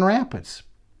Grand Rapids.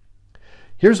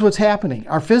 Here's what's happening.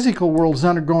 Our physical world is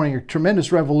undergoing a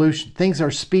tremendous revolution. Things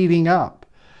are speeding up.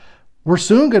 We're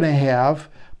soon going to have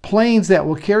planes that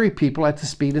will carry people at the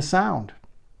speed of sound.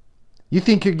 You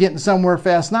think you're getting somewhere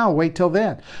fast now, wait till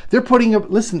then. They're putting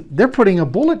a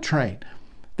bullet train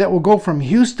that will go from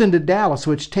Houston to Dallas,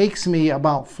 which takes me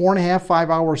about 4.5,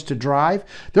 5 hours to drive.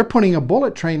 They're putting a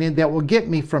bullet train in that will get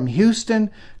me from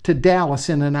Houston to Dallas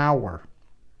in an hour.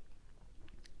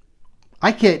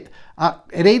 At 8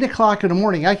 o'clock in the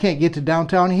morning, I can't get to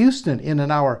downtown Houston in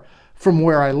an hour from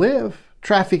where I live.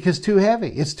 Traffic is too heavy.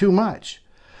 It's too much.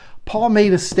 Paul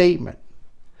made a statement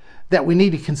that we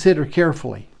need to consider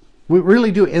carefully. We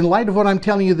really do. In light of what I'm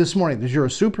telling you this morning, that you're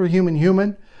a superhuman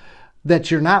human,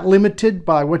 that you're not limited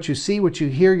by what you see, what you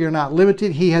hear, you're not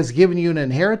limited. He has given you an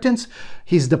inheritance.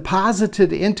 He's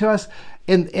deposited into us.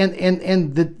 And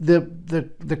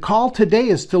the call today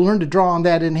is to learn to draw on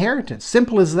that inheritance.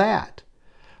 Simple as that.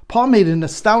 Paul made an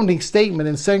astounding statement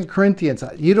in 2 Corinthians.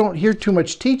 You don't hear too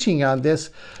much teaching on this,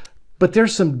 but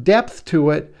there's some depth to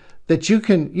it that you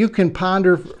can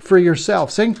ponder for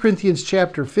yourself. 2 Corinthians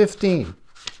chapter 15.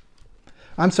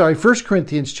 I'm sorry, 1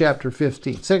 Corinthians chapter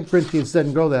 15. 2 Corinthians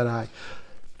doesn't go that high.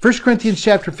 1 Corinthians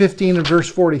chapter 15 and verse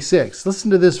 46.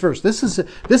 Listen to this verse. This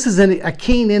is a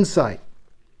keen insight.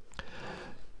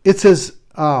 It says,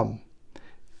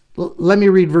 let me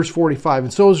read verse 45.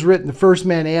 And so is written, the first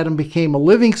man, Adam, became a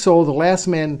living soul. The last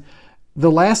man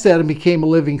the last Adam became a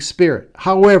living spirit.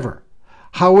 However,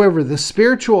 the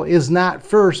spiritual is not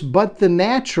first, but the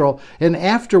natural, and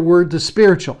afterward the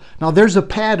spiritual. Now there's a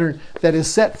pattern that is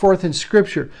set forth in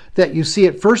Scripture that you see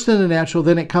it first in the natural,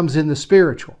 then it comes in the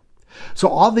spiritual. So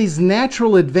all these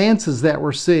natural advances that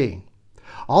we're seeing,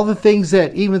 all the things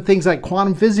that, even things like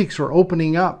quantum physics are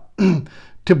opening up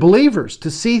to believers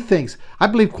to see things. I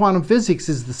believe quantum physics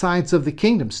is the science of the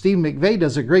kingdom. Steve McVeigh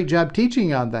does a great job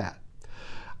teaching on that.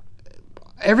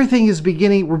 Everything is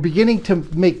we're beginning to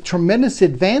make tremendous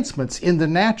advancements in the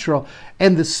natural,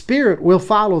 and the spirit will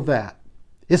follow that.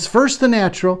 It's first the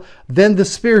natural, then the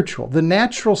spiritual. The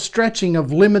natural stretching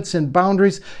of limits and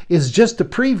boundaries is just a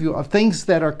preview of things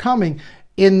that are coming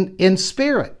in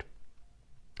spirit.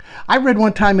 I read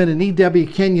one time in an E.W.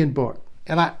 Kenyon book,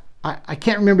 and I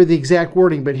can't remember the exact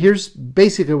wording, but here's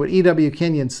basically what E.W.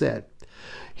 Kenyon said.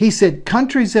 He said,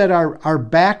 countries that are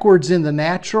backwards in the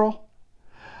natural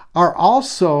are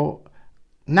also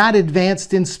not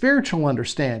advanced in spiritual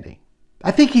understanding.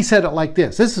 I think he said it like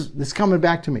this. This is coming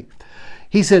back to me.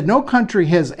 He said, no country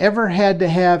has ever had to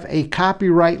have a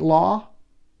copyright law.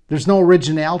 There's no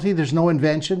originality, there's no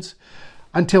inventions,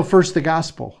 until first the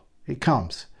gospel, it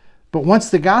comes. But once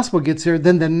the gospel gets there,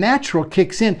 then the natural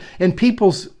kicks in, and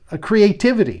people's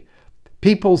creativity,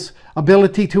 people's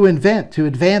ability to invent, to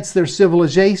advance their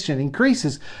civilization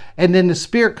increases, and then the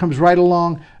spirit comes right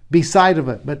along beside of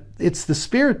it. But it's the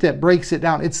spirit that breaks it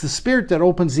down. It's the spirit that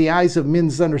opens the eyes of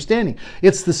men's understanding.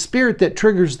 It's the spirit that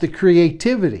triggers the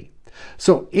creativity.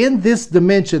 So in this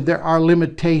dimension, there are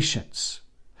limitations,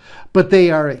 but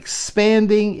they are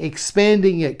expanding in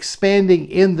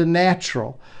the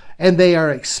natural, and they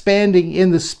are expanding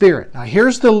in the spirit. Now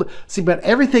but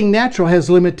everything natural has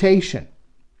limitation.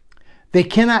 They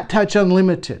cannot touch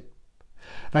unlimited.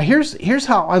 Now here's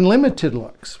how unlimited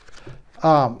looks.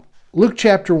 Luke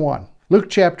chapter 1. Luke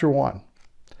chapter 1.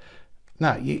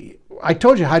 Now, I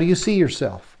told you, how do you see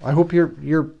yourself? I hope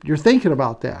you're thinking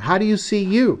about that. How do you see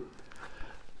you?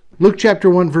 Luke chapter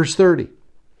 1, verse 30.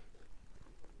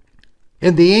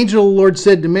 And the angel of the Lord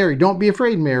said to Mary, don't be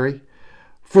afraid, Mary,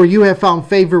 for you have found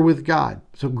favor with God.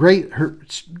 So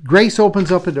grace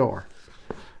opens up a door.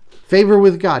 Favor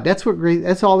with God.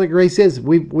 That's all that grace is.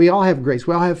 We all have grace.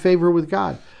 We all have favor with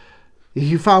God.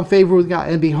 You found favor with God.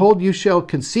 And behold, you shall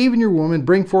conceive in your womb and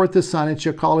bring forth a son, and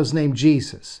shall call his name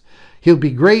Jesus. He'll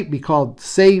be great, be called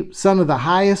Son of the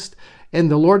Highest, and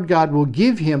the Lord God will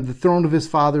give him the throne of his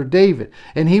father David.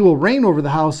 And he will reign over the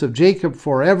house of Jacob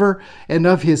forever, and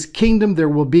of his kingdom there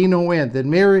will be no end. Then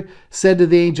Mary said to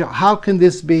the angel, how can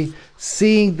this be,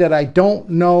 seeing that I don't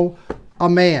know a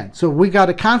man? So we got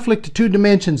a conflict of two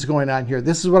dimensions going on here.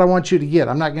 This is what I want you to get.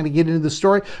 I'm not going to get into the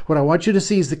story. What I want you to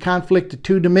see is the conflict of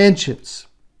two dimensions.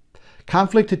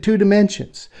 Conflict of two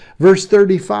dimensions. Verse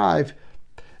 35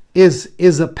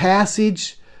 is a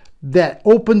passage that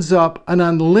opens up an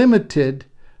unlimited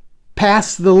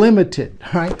past the limited.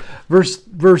 Right? Verse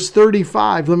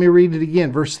 35, let me read it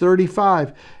again. Verse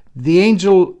 35, the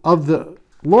angel of the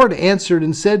Lord answered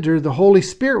and said to her, the Holy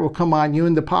Spirit will come on you,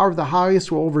 and the power of the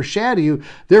highest will overshadow you.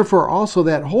 Therefore also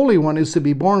that Holy One who is to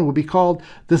be born will be called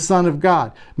the Son of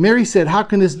God. Mary said, how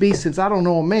can this be, since I don't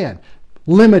know a man?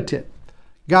 Limited.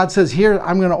 God says, here,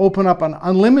 I'm going to open up an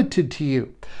unlimited to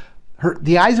you.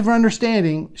 The eyes of her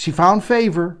understanding, she found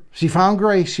favor, she found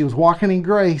grace, she was walking in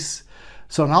grace.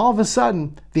 So now all of a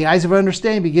sudden, the eyes of her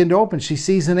understanding begin to open. She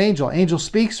sees an angel. Angel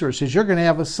speaks to her, says, you're going to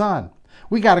have a son.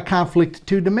 We got a conflict of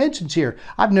two dimensions here.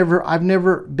 I've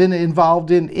never been involved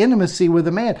in intimacy with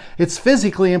a man. It's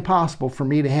physically impossible for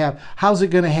me to have. How's it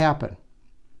going to happen?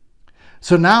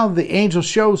 So now the angel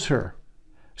shows her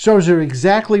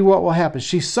exactly what will happen.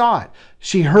 She saw it.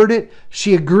 She heard it.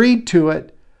 She agreed to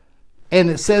it. And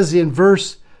it says in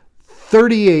verse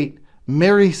 38,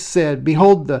 Mary said,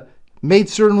 behold, the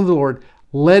maidservant of the Lord,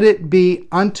 let it be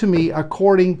unto me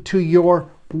according to your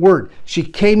word. She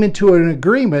came into an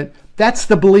agreement. That's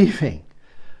the believing.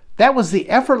 That was the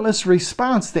effortless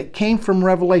response that came from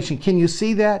revelation. Can you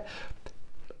see that?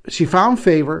 She found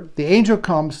favor. The angel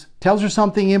comes, tells her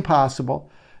something impossible.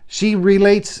 She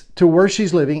relates to where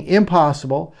she's living,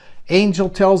 impossible. Angel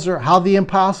tells her how the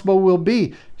impossible will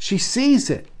be. She sees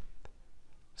it.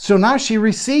 So now she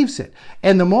receives it.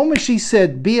 And the moment she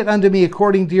said, be it unto me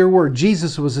according to your word,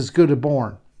 Jesus was as good as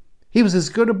born. He was as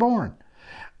good as born.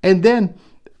 And then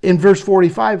in verse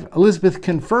 45, Elizabeth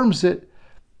confirms it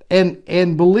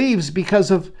and believes because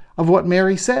of what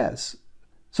Mary says.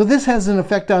 So this has an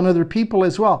effect on other people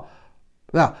as well.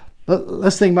 Now,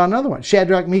 let's think about another one.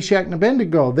 Shadrach, Meshach, and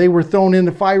Abednego. They were thrown in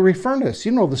the fiery furnace.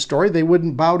 You know the story. They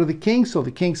wouldn't bow to the king, so the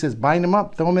king says, bind them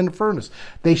up, throw them in the furnace.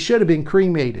 They should have been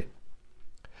cremated.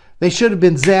 They should have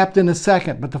been zapped in a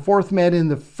second, but the fourth man in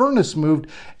the furnace moved,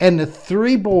 and the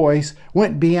three boys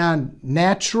went beyond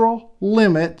natural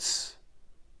limits.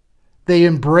 They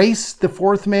embraced the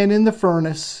fourth man in the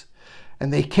furnace,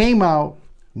 and they came out,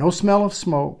 no smell of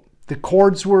smoke. The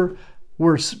cords were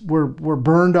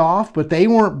burned off, but they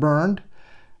weren't burned,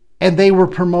 and they were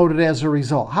promoted as a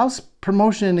result. How's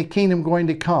promotion in the kingdom going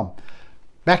to come?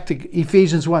 Back to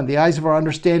Ephesians 1, the eyes of our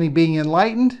understanding being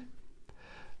enlightened.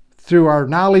 Through our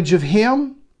knowledge of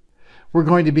Him, we're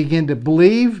going to begin to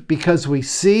believe because we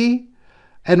see,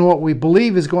 and what we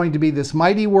believe is going to be this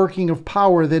mighty working of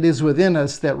power that is within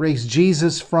us that raised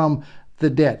Jesus from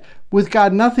the dead. With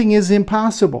God, nothing is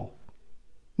impossible.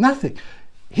 Nothing.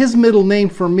 His middle name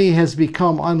for me has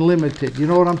become unlimited. You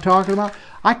know what I'm talking about?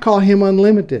 I call Him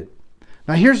unlimited.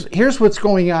 Now here's what's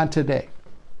going on today.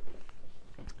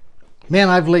 Man,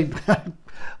 I've laid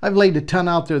a ton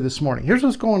out there this morning. Here's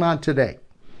what's going on today.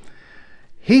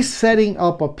 He's setting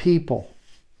up a people,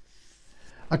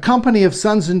 a company of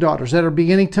sons and daughters that are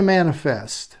beginning to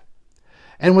manifest.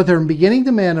 And what they're beginning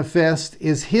to manifest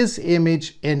is His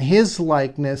image and His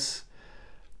likeness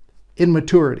in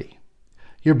maturity.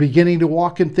 You're beginning to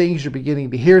walk in things, you're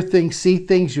beginning to hear things, see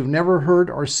things you've never heard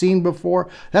or seen before.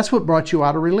 That's what brought you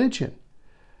out of religion.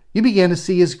 You began to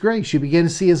see His grace, you began to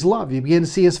see His love, you began to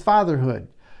see His fatherhood.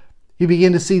 You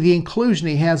begin to see the inclusion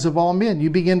He has of all men.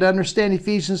 You begin to understand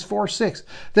Ephesians 4:6,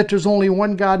 that there's only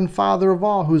one God and Father of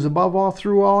all, who's above all,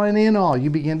 through all, and in all.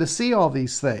 You begin to see all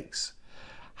these things.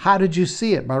 How did you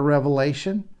see it? By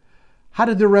revelation. How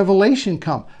did the revelation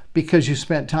come? Because you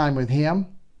spent time with Him.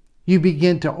 You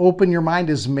begin to open your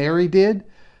mind as Mary did.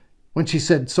 When she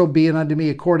said, so be it unto me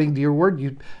according to your word,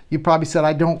 you probably said,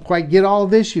 I don't quite get all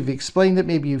of this. You've explained it.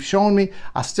 Maybe you've shown me.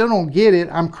 I still don't get it.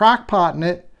 I'm crock-potting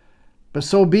it. But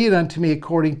so be it unto me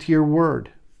according to your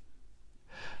word.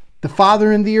 The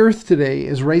Father in the earth today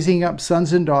is raising up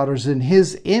sons and daughters in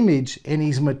His image, and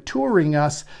He's maturing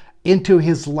us into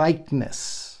His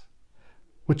likeness,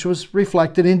 which was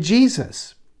reflected in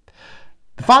Jesus.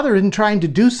 The Father isn't trying to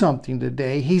do something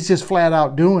today. He's just flat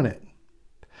out doing it.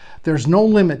 There's no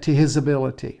limit to His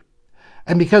ability.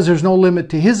 And because there's no limit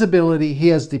to His ability, He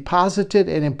has deposited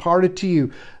and imparted to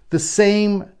you the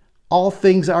same, all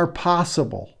things are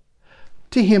possible.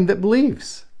 To him that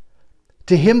believes,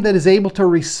 to him that is able to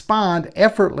respond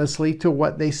effortlessly to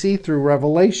what they see through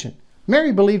revelation.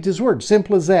 Mary believed His word,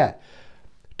 simple as that.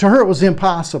 To her it was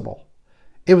impossible.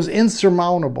 It was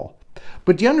insurmountable.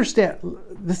 But do you understand,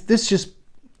 this just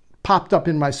popped up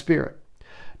in my spirit.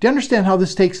 Do you understand how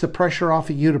this takes the pressure off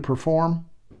of you to perform,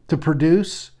 to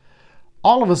produce?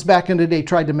 All of us back in the day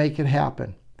tried to make it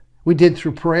happen. We did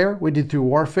through prayer, we did through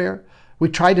warfare. We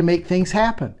tried to make things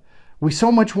happen. We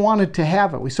so much wanted to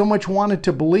have it. We so much wanted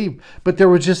to believe, but there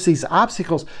were just these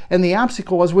obstacles. And the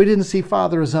obstacle was we didn't see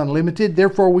Father as unlimited,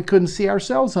 therefore we couldn't see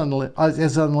ourselves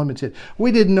as unlimited.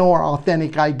 We didn't know our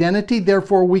authentic identity,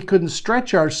 therefore we couldn't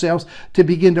stretch ourselves to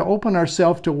begin to open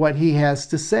ourselves to what He has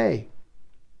to say.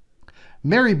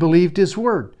 Mary believed His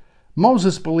word.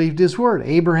 Moses believed His word.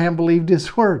 Abraham believed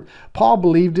His word. Paul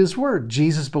believed His word.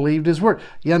 Jesus believed His word.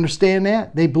 You understand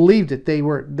that? They believed it. They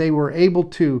were able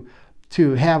to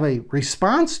have a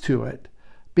response to it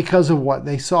because of what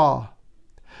they saw.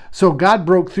 So God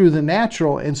broke through the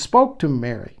natural and spoke to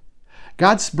Mary.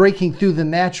 God's breaking through the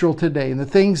natural today. And the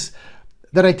things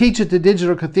that I teach at the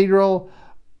Digital Cathedral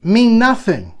mean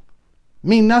nothing.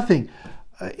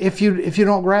 If you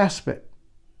don't grasp it.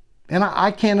 And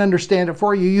I can't understand it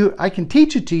for you. I can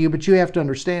teach it to you, but you have to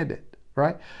understand it,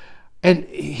 right? And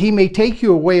He may take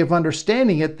you a way of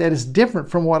understanding it that is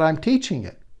different from what I'm teaching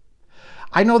it.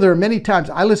 I know there are many times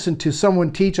I listen to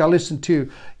someone teach, I listen to,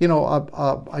 a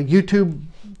YouTube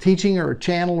teaching or a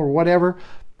channel or whatever,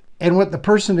 and what the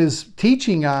person is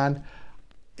teaching on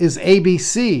is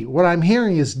ABC. What I'm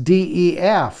hearing is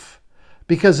DEF,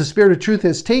 because the Spirit of Truth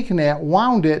has taken that,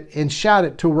 wound it, and shot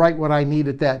it to write what I need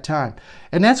at that time.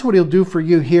 And that's what He'll do for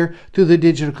you here through the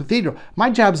Digital Cathedral. My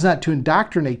job is not to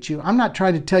indoctrinate you. I'm not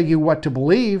trying to tell you what to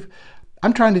believe.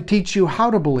 I'm trying to teach you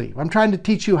how to believe. I'm trying to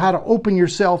teach you how to open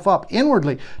yourself up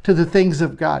inwardly to the things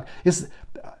of God.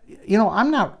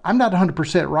 I'm not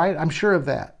 100% right. I'm sure of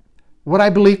that. What I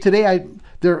believe today,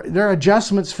 there are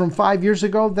adjustments from 5 years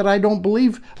ago that I don't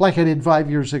believe like I did 5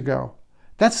 years ago.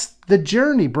 That's the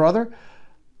journey, brother.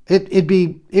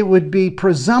 It would be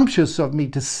presumptuous of me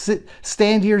to sit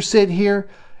here,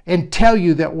 and tell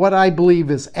you that what I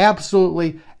believe is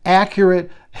absolutely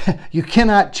accurate. You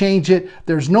cannot change it.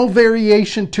 There's no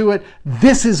variation to it.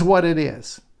 This is what it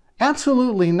is.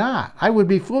 Absolutely not. I would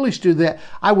be foolish to do that.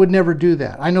 I would never do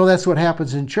that. I know that's what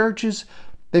happens in churches.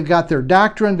 They've got their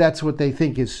doctrine. That's what they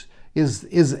think is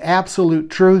is absolute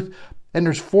truth. And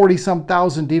there's 40-some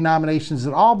thousand denominations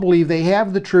that all believe they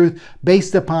have the truth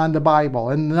based upon the Bible,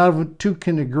 and none of them two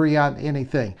can agree on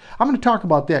anything. I'm going to talk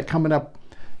about that coming up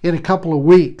in a couple of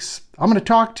weeks. I'm going to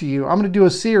talk to you. I'm going to do a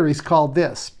series called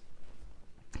this,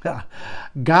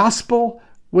 Gospel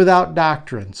Without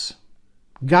Doctrines.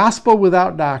 Gospel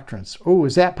without doctrines. Oh,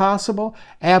 is that possible?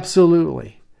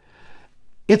 Absolutely.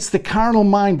 It's the carnal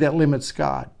mind that limits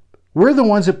God. We're the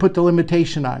ones that put the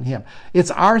limitation on him.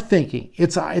 It's our thinking.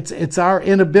 It's our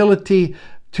inability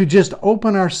to just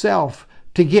open ourselves,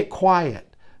 to get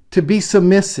quiet, to be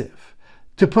submissive,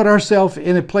 to put ourselves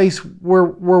in a place where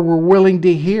we're willing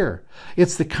to hear.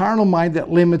 It's the carnal mind that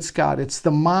limits God. It's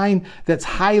the mind that's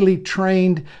highly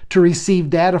trained to receive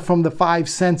data from the five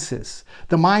senses.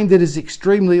 The mind that is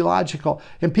extremely logical.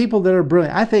 And people that are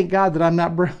brilliant. I thank God that I'm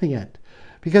not brilliant,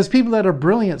 because people that are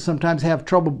brilliant sometimes have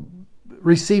trouble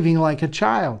receiving like a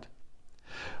child.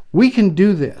 We can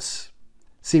do this.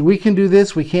 See, we can do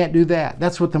this, we can't do that.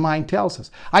 That's what the mind tells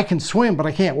us. I can swim, but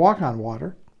I can't walk on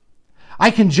water. I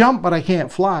can jump, but I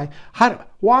can't fly.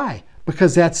 Why?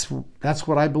 Because that's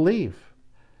what I believe.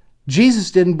 Jesus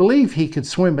didn't believe he could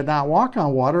swim but not walk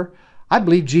on water. I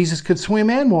believe Jesus could swim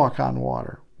and walk on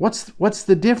water. What's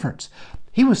the difference?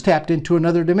 He was tapped into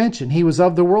another dimension. He was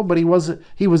of the world, but he was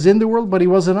in the world, but he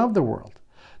wasn't of the world.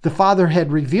 The Father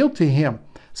had revealed to him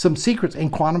some secrets,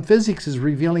 and quantum physics is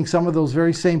revealing some of those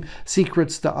very same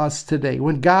secrets to us today.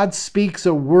 When God speaks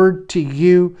a word to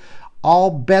you, all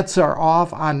bets are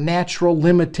off on natural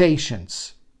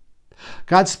limitations.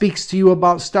 God speaks to you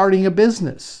about starting a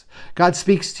business. God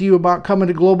speaks to you about coming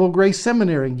to Global Grace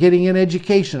Seminary and getting an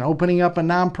education, opening up a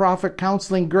nonprofit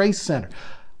counseling grace center.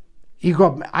 You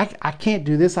go, I can't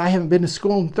do this. I haven't been to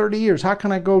school in 30 years. How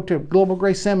can I go to Global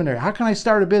Grace Seminary? How can I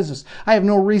start a business? I have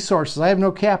no resources. I have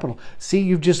no capital. See,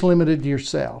 you've just limited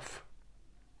yourself.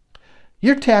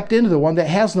 You're tapped into the one that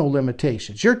has no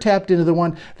limitations. You're tapped into the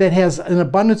one that has an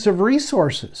abundance of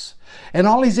resources. And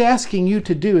all he's asking you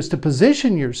to do is to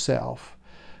position yourself.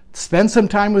 Spend some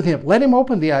time with him. Let him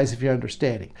open the eyes of your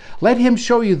understanding. Let him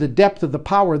show you the depth of the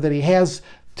power that he has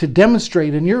to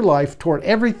demonstrate in your life toward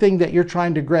everything that you're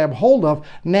trying to grab hold of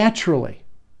naturally.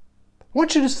 I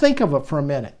want you to think of it for a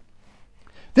minute.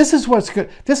 This is what's good.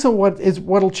 This is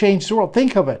what'll change the world.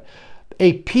 Think of it.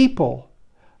 A people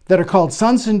that are called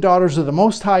sons and daughters of the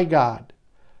Most High God,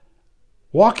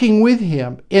 walking with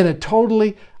him in a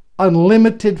totally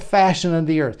unlimited fashion on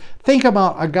the earth. Think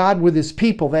about a God with his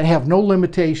people that have no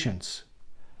limitations.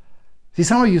 See,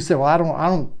 some of you say, well, I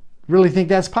don't really think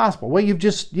that's possible. Well, you've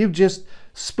just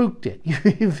spooked it.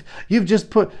 You've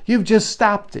just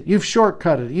stopped it. You've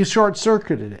shortcutted it. You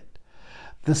short-circuited it.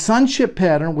 The sonship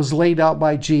pattern was laid out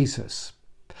by Jesus.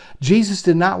 Jesus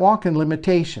did not walk in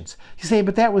limitations. You say,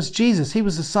 but that was Jesus. He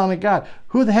was the Son of God.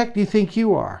 Who the heck do you think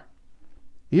you are?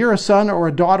 You're a son or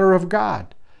a daughter of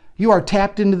God. You are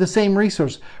tapped into the same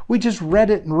resource. We just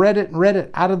read it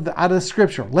out of the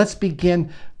scripture. Let's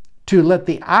begin to let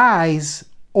the eyes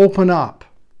open up.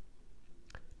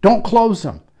 Don't close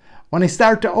them. When they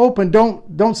start to open,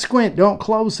 don't squint, don't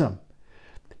close them.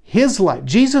 His life,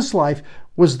 Jesus' life,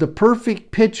 was the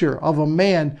perfect picture of a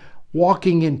man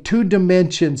walking in two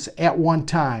dimensions at one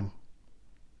time.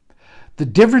 The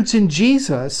difference in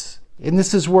Jesus, and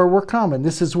this is where we're coming,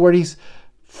 this is what he's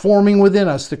forming within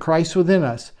us, the Christ within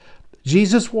us.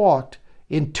 Jesus walked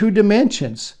in two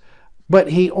dimensions, but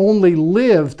he only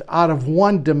lived out of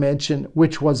one dimension,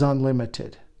 which was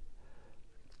unlimited.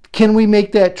 Can we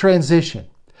make that transition?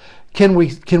 Can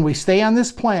we stay on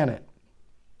this planet?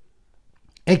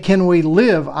 And can we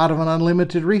live out of an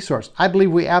unlimited resource? I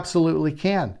believe we absolutely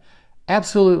can.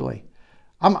 Absolutely.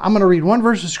 I'm going to read one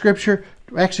verse of scripture,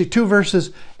 actually two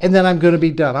verses, and then I'm going to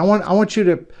be done. I want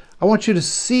you to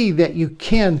see that you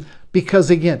can, because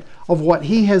again of what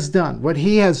he has done, what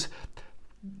he has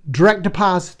direct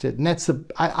deposited, and that's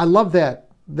I love that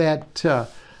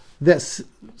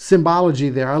symbology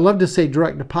there. I love to say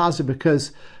direct deposit,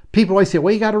 because people always say,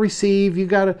 well, you got to receive, you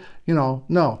got to,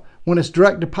 no. When it's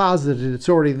direct deposited, it's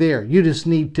already there. You just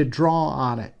need to draw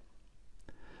on it.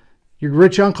 Your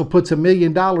rich uncle puts $1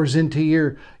 million into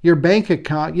your bank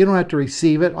account. You don't have to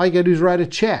receive it. All you got to do is write a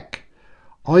check.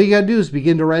 All you got to do is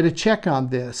begin to write a check on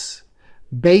this,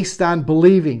 based on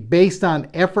believing, based on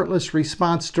effortless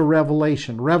response to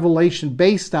revelation. Revelation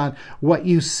based on what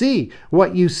you see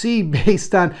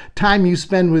based on time you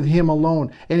spend with him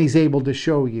alone, and he's able to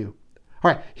show you.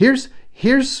 All right, here's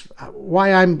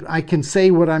why I can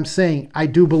say what I'm saying. I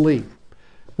do believe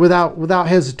without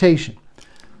hesitation.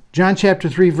 John chapter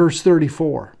 3, verse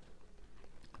 34.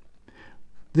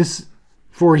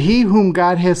 For he whom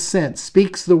God has sent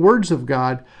speaks the words of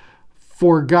God,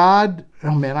 For God,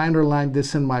 oh man, I underlined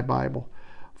this in my Bible.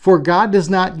 For God does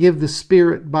not give the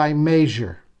Spirit by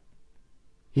measure.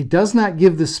 He does not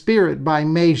give the Spirit by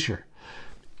measure.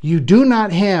 You do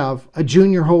not have a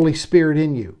junior Holy Spirit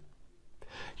in you.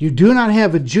 You do not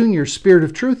have a junior Spirit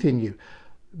of truth in you.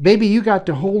 Baby, you got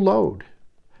the whole load.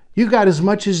 You got as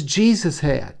much as Jesus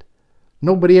had.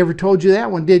 Nobody ever told you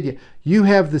that one, did you? You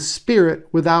have the Spirit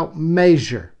without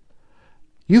measure.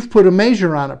 You've put a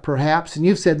measure on it, perhaps, and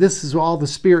you've said this is all the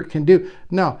Spirit can do.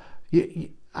 No,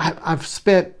 I've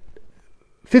spent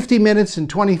 50 minutes and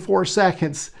 24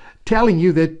 seconds telling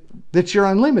you that you're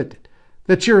unlimited,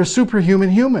 that you're a superhuman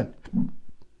human,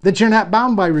 that you're not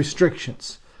bound by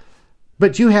restrictions.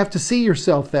 But you have to see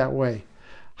yourself that way.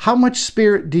 How much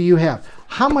Spirit do you have?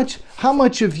 How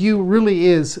much of you really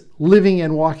is living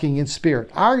and walking in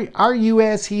Spirit? Are you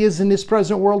as He is in this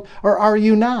present world, or are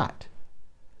you not?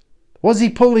 Was He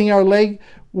pulling our leg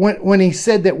when He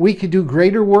said that we could do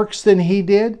greater works than He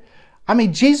did? I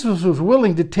mean, Jesus was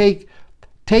willing to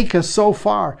take us so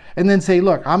far and then say,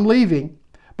 look, I'm leaving,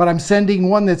 but I'm sending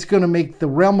one that's going to make the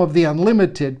realm of the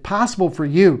unlimited possible for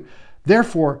you.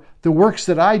 Therefore, the works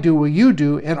that I do will you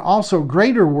do, and also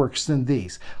greater works than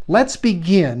these. Let's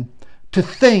begin to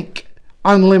think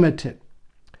unlimited.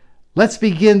 Let's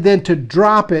begin then to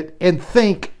drop it and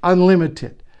think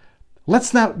unlimited.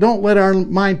 Don't let our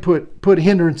mind put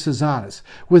hindrances on us.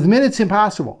 With men it's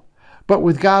impossible, but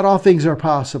with God all things are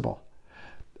possible.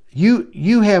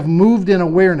 You have moved in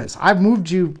awareness. I've moved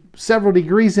you several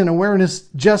degrees in awareness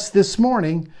just this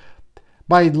morning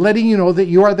by letting you know that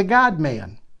you are the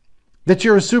God-man, that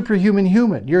you're a superhuman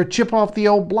human. You're a chip off the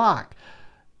old block.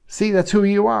 See, that's who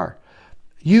you are.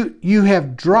 You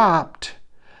have dropped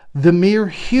the mere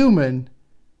human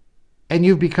and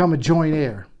you've become a joint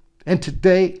heir. And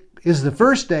today is the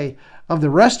first day of the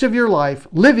rest of your life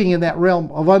living in that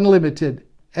realm of unlimited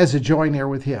as a joint heir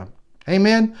with Him.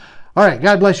 Amen? All right,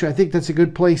 God bless you. I think that's a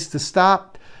good place to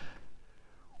stop.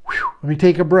 Let me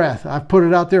take a breath. I've put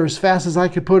it out there as fast as I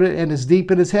could put it and as deep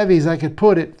and as heavy as I could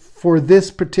put it for this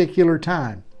particular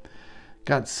time.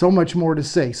 Got so much more to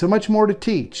say, so much more to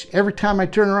teach. Every time I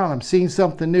turn around, I'm seeing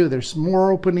something new. There's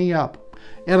more opening up.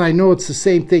 And I know it's the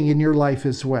same thing in your life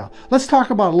as well. Let's talk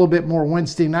about a little bit more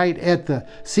Wednesday night at the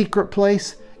Secret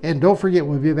Place. And don't forget,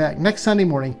 we'll be back next Sunday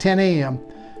morning, 10 a.m.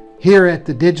 here at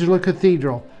the Digital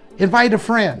Cathedral. Invite a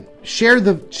friend. Share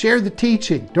the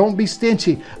teaching. Don't be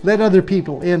stingy. Let other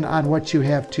people in on what you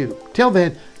have too. Till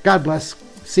then, God bless.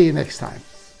 See you next time.